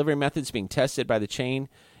several delivery methods being tested by the chain.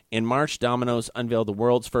 In March, Domino's unveiled the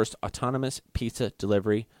world's first autonomous pizza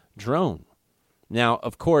delivery drone. Now,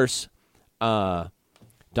 of course,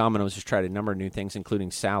 Domino's has tried a number of new things,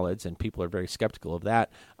 including salads, and people are very skeptical of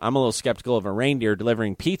that. I'm a little skeptical of a reindeer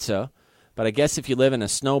delivering pizza, but I guess if you live in a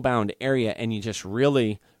snowbound area and you just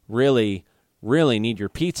really, really, really need your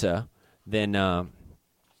pizza, then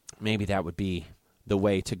maybe that would be the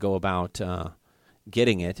way to go about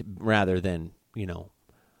getting it rather than,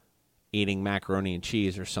 eating macaroni and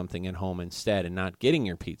cheese or something at home instead and not getting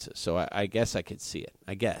your pizza. So I guess I could see it.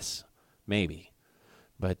 I guess. Maybe.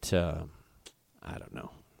 But I don't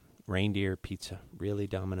know. Reindeer pizza. Really,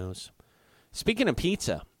 Domino's? Speaking of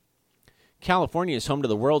pizza, California is home to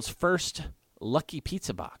the world's first Lucky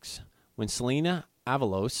Pizza Box. When Selena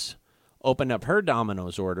Avalos opened up her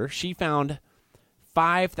Domino's order, she found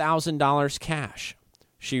 $5,000 cash.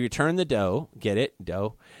 She returned the dough,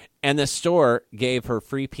 and the store gave her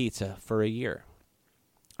free pizza for a year.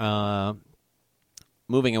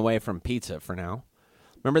 Moving away from pizza for now.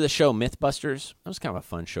 Remember the show Mythbusters? That was kind of a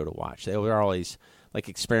fun show to watch. They were always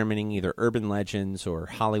experimenting either urban legends or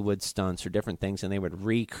Hollywood stunts or different things, and they would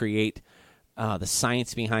recreate the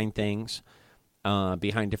science behind things,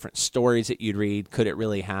 behind different stories that you'd read. Could it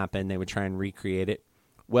really happen? They would try and recreate it.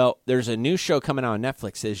 Well, there's a new show coming out on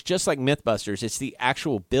Netflix. It's just like Mythbusters. It's the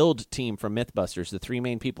actual build team from Mythbusters, the three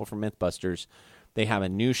main people from Mythbusters. They have a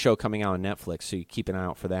new show coming out on Netflix, so you keep an eye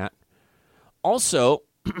out for that. Also,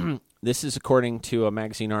 this is according to a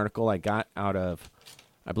magazine article I got out of,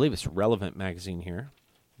 I believe it's Relevant magazine here,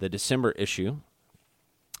 the December issue.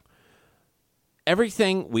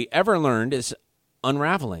 Everything we ever learned is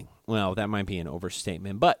unraveling. Well, that might be an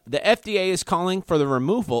overstatement, but the FDA is calling for the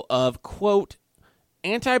removal of, quote,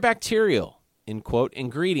 antibacterial, in quote,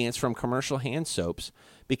 ingredients from commercial hand soaps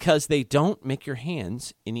because they don't make your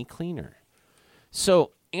hands any cleaner.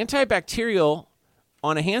 So antibacterial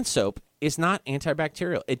on a hand soap is not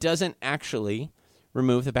antibacterial. It doesn't actually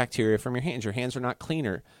remove the bacteria from your hands. Your hands are not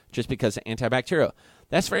cleaner just because of antibacterial.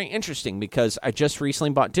 That's very interesting because I just recently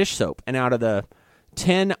bought dish soap, and out of the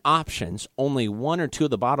 10 options, only one or two of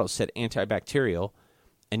the bottles said antibacterial.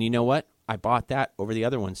 And you know what? I bought that over the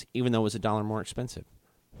other ones, even though it was $1 more expensive.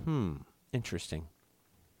 Interesting.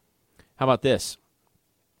 How about this?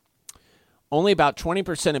 Only about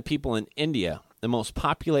 20% of people in India, the most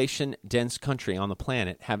population-dense country on the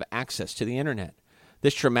planet, have access to the internet.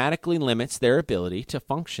 This dramatically limits their ability to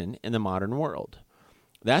function in the modern world.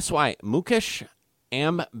 That's why Mukesh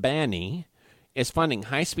Ambani is funding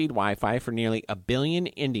high-speed Wi-Fi for nearly 1 billion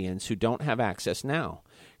Indians who don't have access now.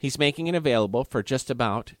 He's making it available for just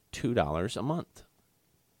about $2 a month.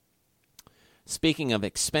 Speaking of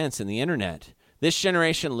expense in the internet, this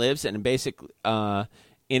generation lives in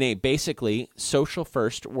a basically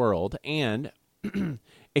social-first world, and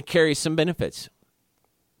it carries some benefits.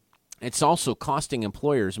 It's also costing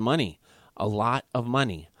employers money, a lot of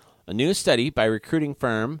money. A new study by recruiting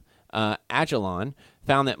firm Agilon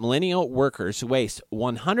found that millennial workers waste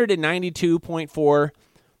 $192.4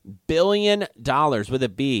 billion with a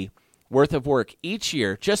B worth of work each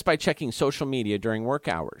year just by checking social media during work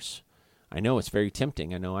hours. I know it's very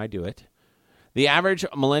tempting. I know I do it. The average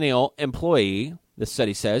millennial employee, the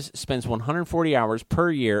study says, spends 140 hours per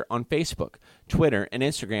year on Facebook, Twitter, and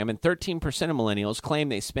Instagram, and 13% of millennials claim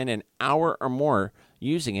they spend an hour or more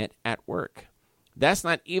using it at work. That's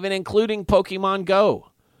not even including Pokemon Go.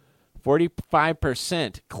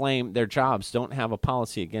 45% claim their jobs don't have a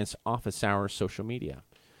policy against office hours social media.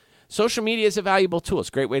 Social media is a valuable tool. It's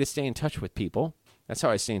a great way to stay in touch with people. That's how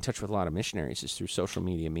I stay in touch with a lot of missionaries, is through social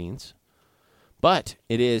media means. But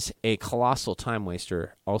it is a colossal time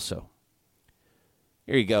waster also.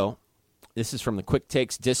 Here you go. This is from the Quick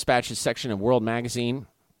Takes Dispatches section of World Magazine,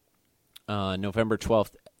 November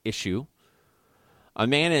 12th issue. A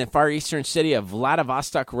man in the far eastern city of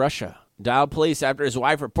Vladivostok, Russia, dialed police after his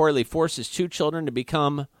wife reportedly forced his 2 children to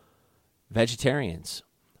become vegetarians.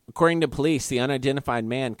 According to police, the unidentified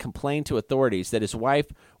man complained to authorities that his wife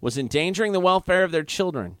was endangering the welfare of their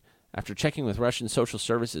children. After checking with Russian social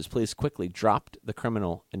services, police quickly dropped the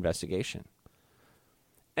criminal investigation.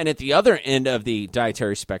 And at the other end of the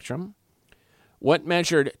dietary spectrum, what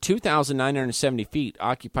measured 2,970 feet,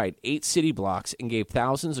 occupied 8 city blocks, and gave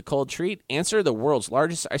thousands a cold treat? Answer: the world's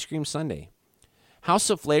largest ice cream sundae. House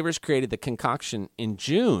of Flavors created the concoction in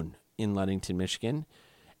June in Ludington, Michigan,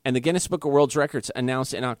 and the Guinness Book of World Records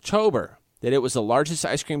announced in October that it was the largest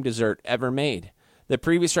ice cream dessert ever made. The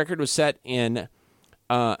previous record was set in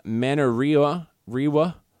Manurewa,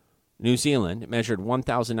 New Zealand. It measured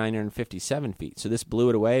 1,957 feet, so this blew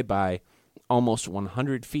it away by almost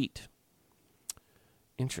 100 feet.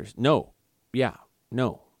 By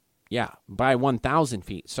 1,000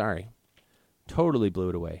 feet, sorry. Totally blew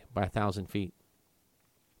it away by 1,000 feet.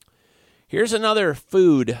 Here's another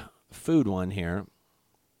food one here.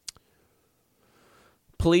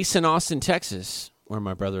 Police in Austin, Texas, where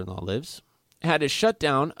my brother-in-law lives, had to shut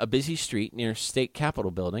down a busy street near State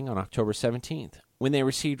Capitol Building on October 17th when they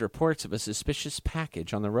received reports of a suspicious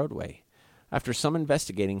package on the roadway. After some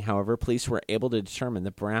investigating, however, police were able to determine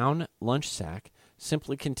the brown lunch sack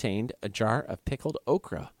simply contained a jar of pickled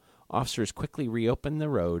okra. Officers quickly reopened the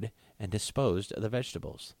road and disposed of the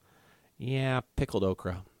vegetables. Yeah, pickled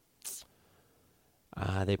okra.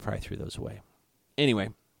 They probably threw those away. Anyway,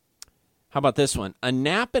 how about this one? A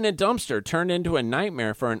nap in a dumpster turned into a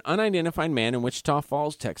nightmare for an unidentified man in Wichita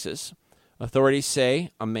Falls, Texas. Authorities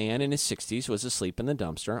say a man in his 60s was asleep in the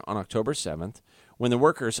dumpster on October 7th when the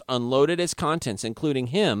workers unloaded its contents, including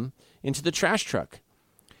him, into the trash truck.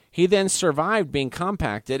 He then survived being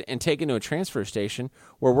compacted and taken to a transfer station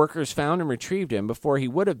where workers found and retrieved him before he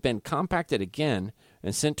would have been compacted again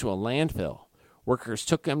and sent to a landfill. Workers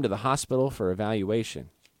took him to the hospital for evaluation.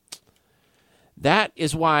 That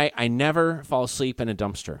is why I never fall asleep in a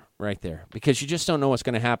dumpster right there, because you just don't know what's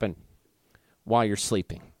going to happen while you're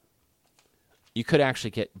sleeping. You could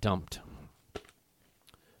actually get dumped.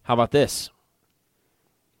 How about this?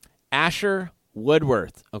 Asher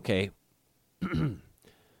Woodworth. Okay.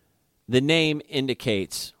 The name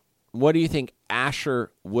indicates, what do you think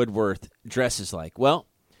Asher Woodworth dresses like? Well,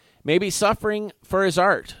 maybe suffering for his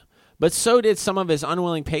art, but so did some of his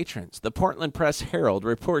unwilling patrons. The Portland Press-Herald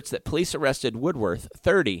reports that police arrested Woodworth,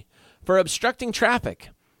 30, for obstructing traffic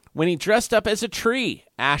when he dressed up as a tree.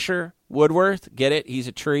 Asher Woodworth, get it? He's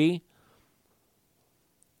a tree.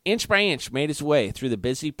 Inch by inch made his way through the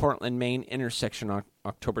busy Portland, Maine intersection on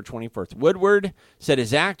October 24th. Woodward said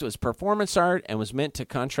his act was performance art and was meant to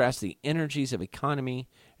contrast the energies of economy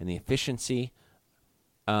and the efficiency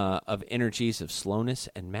of energies of slowness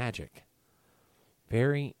and magic.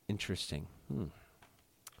 Very interesting.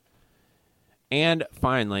 And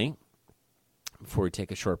finally, before we take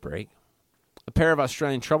a short break, a pair of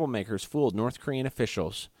Australian troublemakers fooled North Korean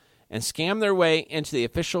officials and scammed their way into the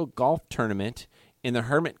official golf tournament in the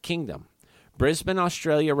Hermit Kingdom. Brisbane,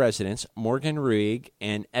 Australia residents Morgan Ruig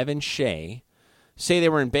and Evan Shea say they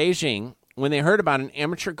were in Beijing when they heard about an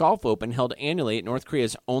amateur golf open held annually at North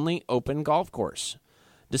Korea's only open golf course.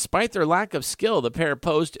 Despite their lack of skill, the pair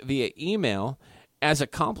posed via email as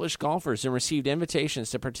accomplished golfers and received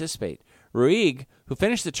invitations to participate. Ruig, who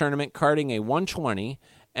finished the tournament karting a 120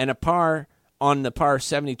 and a par on the par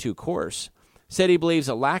 72 course, said he believes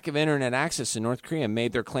a lack of internet access in North Korea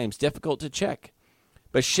made their claims difficult to check.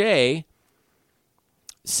 But Shea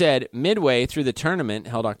said midway through the tournament,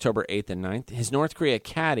 held October 8th and 9th, his North Korea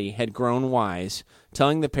caddy had grown wise,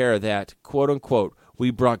 telling the pair that, quote-unquote,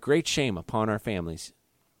 we brought great shame upon our families.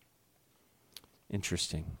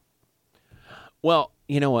 Interesting. Well,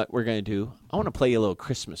 you know what we're going to do? I want to play you a little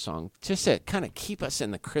Christmas song just to kind of keep us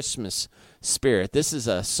in the Christmas spirit. This is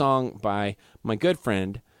a song by my good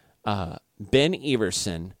friend Ben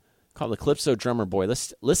Everson called the Calypso Drummer Boy.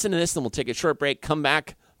 Let's listen to this, then we'll take a short break, come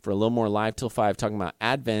back for a little more Live Till 5, talking about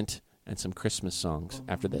Advent and some Christmas songs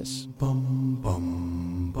after this. Bum,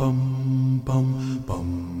 bum, bum, bum,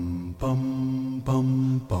 bum, bum,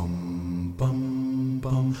 bum, bum, bum, bum,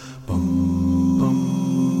 bum.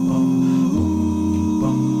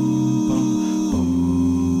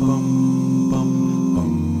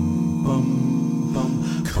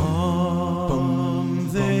 Come,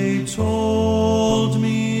 they told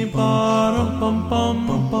me, bum bum bum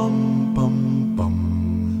bum bum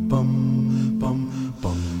bum bum bum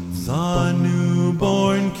bum. The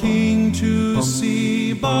newborn King to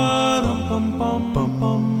see, bum bum bum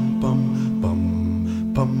bum bum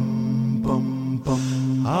bum bum bum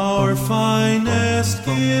bum. Our finest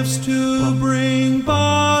gifts to bring,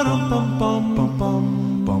 bum bum bum bum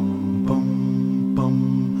bum bum.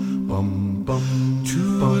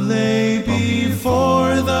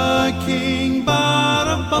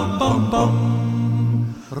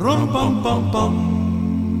 rum bum bum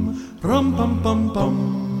bum, rum bum bum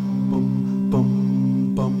bum,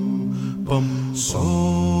 bum bum bum.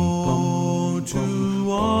 So to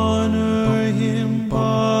honor him,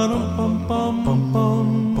 bum bum bum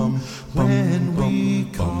bum bum, when we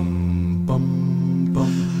come, bum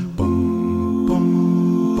bum bum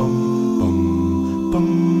bum bum bum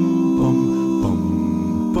bum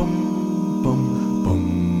bum bum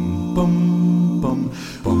bum bum bum bum bum.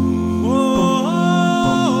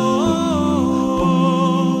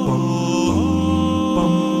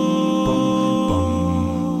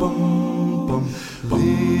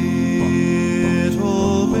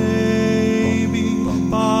 Little baby,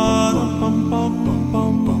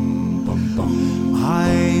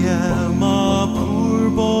 I am a poor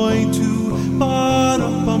boy too.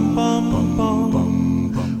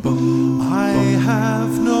 I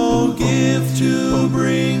have no gift to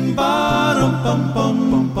bring.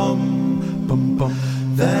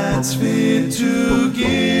 That's fit to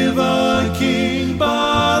give a king.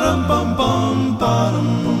 Rum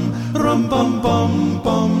bum bum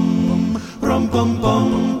bum, rum bum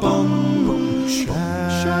bum bum.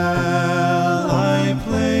 Shall I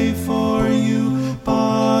play for you?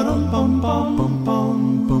 Bum bum bum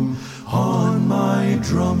bum bum, on my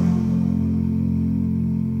drum.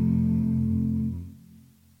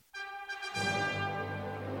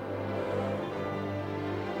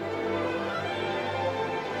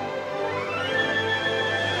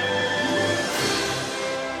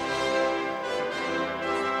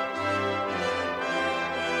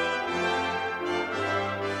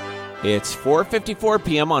 It's 4:54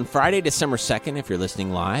 p.m. on Friday, December 2nd, if you're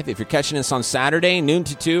listening live. If you're catching us on Saturday, noon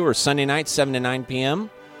to 2, or Sunday night, 7 to 9 p.m.,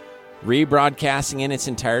 rebroadcasting in its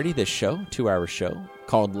entirety this show, 2-hour show,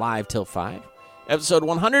 called Live Till 5, episode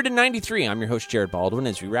 193. I'm your host, Jared Baldwin,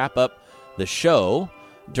 as we wrap up the show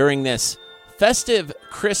during this festive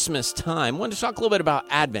Christmas time. I wanted to talk a little bit about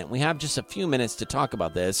Advent. We have just a few minutes to talk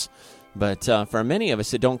about this, but for many of us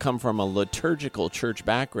that don't come from a liturgical church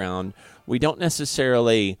background, we don't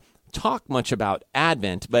necessarily talk much about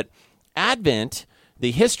Advent, but Advent,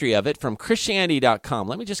 the history of it from Christianity.com.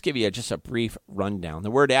 Let me just give you just a brief rundown. The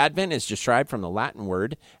word Advent is derived from the Latin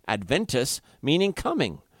word adventus, meaning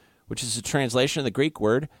coming, which is a translation of the Greek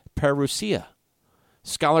word parousia.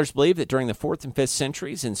 Scholars believe that during the 4th and 5th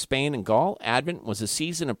centuries in Spain and Gaul, Advent was a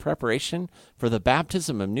season of preparation for the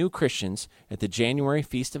baptism of new Christians at the January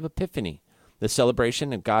Feast of Epiphany, the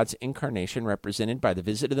celebration of God's incarnation represented by the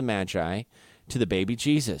visit of the Magi to the baby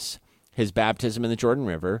Jesus, his baptism in the Jordan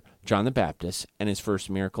River, John the Baptist, and his first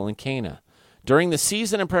miracle in Cana. During the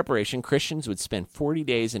season of preparation, Christians would spend 40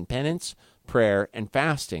 days in penance, prayer, and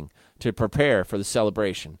fasting to prepare for the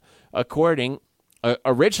celebration.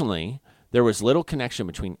 Originally, there was little connection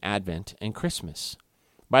between Advent and Christmas.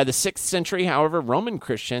 By the 6th century, however, Roman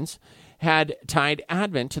Christians had tied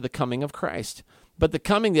Advent to the coming of Christ. But the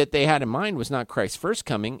coming that they had in mind was not Christ's first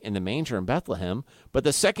coming in the manger in Bethlehem, but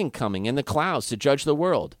the second coming in the clouds to judge the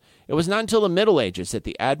world. It was not until the Middle Ages that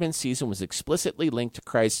the Advent season was explicitly linked to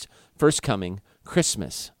Christ's first coming,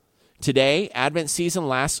 Christmas. Today, Advent season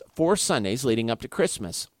lasts 4 Sundays leading up to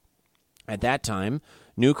Christmas. At that time,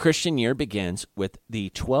 new Christian year begins with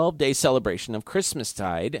the 12-day celebration of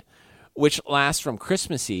Christmastide, which lasts from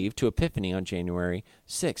Christmas Eve to Epiphany on January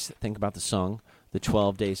 6th. Think about the song, The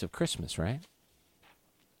 12 Days of Christmas, right?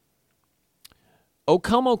 O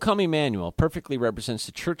come, Emmanuel perfectly represents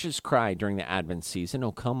the church's cry during the Advent season.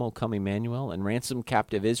 O come, Emmanuel, and ransom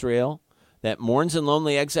captive Israel that mourns in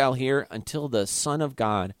lonely exile here until the Son of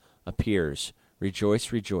God appears.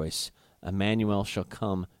 Rejoice, rejoice, Emmanuel shall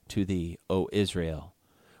come to thee, O Israel.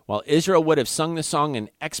 While Israel would have sung the song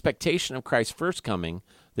in expectation of Christ's first coming,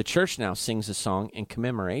 the church now sings a song in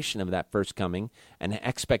commemoration of that first coming and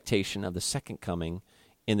expectation of the second coming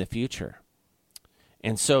in the future.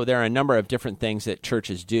 And so there are a number of different things that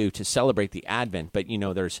churches do to celebrate the Advent. But,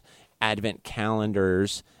 there's Advent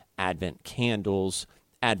calendars, Advent candles,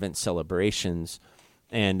 Advent celebrations.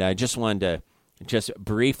 And I just wanted to just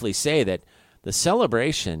briefly say that the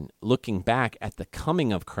celebration looking back at the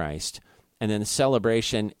coming of Christ and then the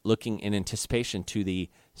celebration looking in anticipation to the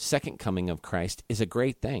second coming of Christ is a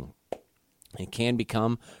great thing. It can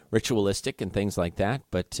become ritualistic and things like that,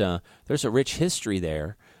 but there's a rich history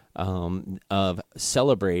there of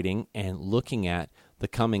celebrating and looking at the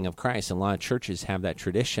coming of Christ. And a lot of churches have that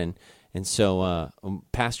tradition. And so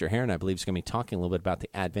Pastor Heron, I believe, is going to be talking a little bit about the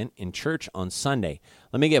Advent in church on Sunday.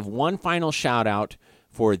 Let me give one final shout-out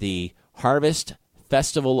for the Harvest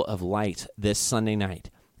Festival of Light this Sunday night.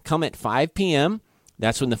 Come at 5 p.m.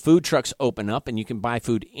 That's when the food trucks open up, and you can buy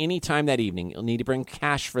food anytime that evening. You'll need to bring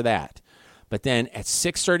cash for that. But then at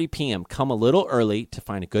 6:30 p.m., come a little early to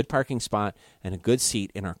find a good parking spot and a good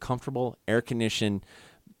seat in our comfortable, air-conditioned,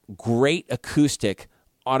 great acoustic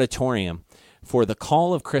auditorium for The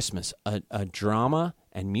Call of Christmas, a drama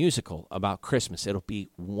and musical about Christmas. It'll be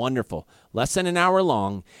wonderful. Less than an hour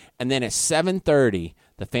long. And then at 7:30,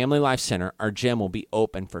 the Family Life Center, our gym, will be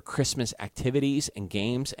open for Christmas activities and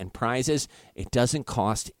games and prizes. It doesn't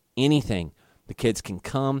cost anything. The kids can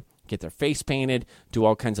come, get their face painted, do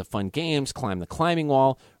all kinds of fun games, climb the climbing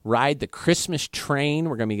wall, ride the Christmas train.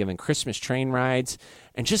 We're going to be giving Christmas train rides,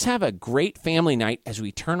 and just have a great family night as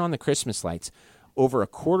we turn on the Christmas lights. Over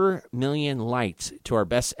 250,000 lights, to our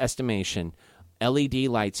best estimation, LED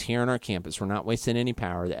lights here on our campus. We're not wasting any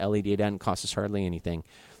power. The LED doesn't cost us hardly anything.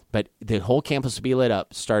 But the whole campus will be lit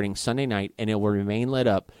up starting Sunday night, and it will remain lit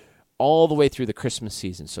up all the way through the Christmas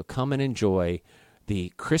season. So come and enjoy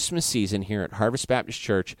the Christmas season here at Harvest Baptist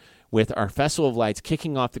Church with our Festival of Lights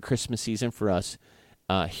kicking off the Christmas season for us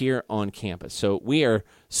here on campus. So we are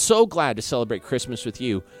so glad to celebrate Christmas with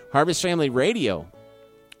you. Harvest Family Radio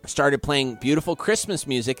started playing beautiful Christmas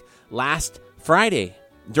music last Friday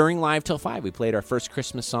during Live Till 5. We played our first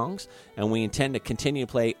Christmas songs, and we intend to continue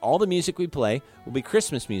to play. All the music we play will be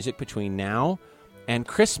Christmas music between now and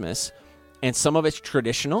Christmas, and some of it's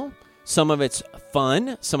traditional, some of it's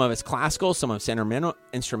fun, some of it's classical, some of it's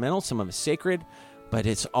instrumental, some of it's sacred, but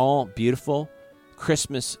it's all beautiful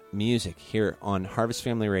Christmas music here on Harvest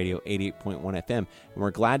Family Radio 88.1 FM. And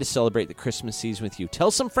we're glad to celebrate the Christmas season with you.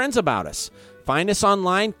 Tell some friends about us. Find us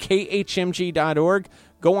online, khmg.org.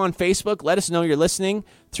 Go on Facebook. Let us know you're listening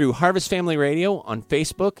through Harvest Family Radio on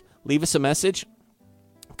Facebook. Leave us a message.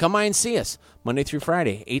 Come by and see us Monday through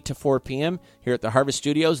Friday, 8 to 4 p.m. here at the Harvest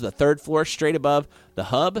Studios, the third floor, straight above the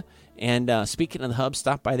Hub. And speaking of the Hub,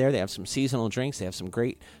 stop by there. They have some seasonal drinks. They have some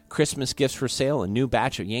great Christmas gifts for sale, a new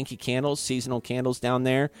batch of Yankee candles, seasonal candles down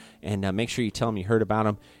there. And make sure you tell them you heard about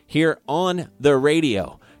them here on the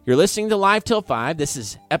radio. You're listening to Live Till 5. This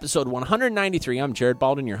is episode 193. I'm Jared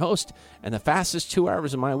Baldwin, your host, and the fastest 2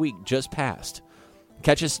 hours of my week just passed.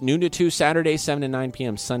 Catch us noon to 2 Saturday, 7 to 9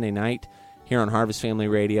 p.m. Sunday night here on Harvest Family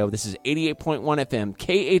Radio. This is 88.1 FM,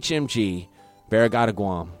 KHMG, Barrigada,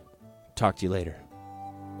 Guam. Talk to you later.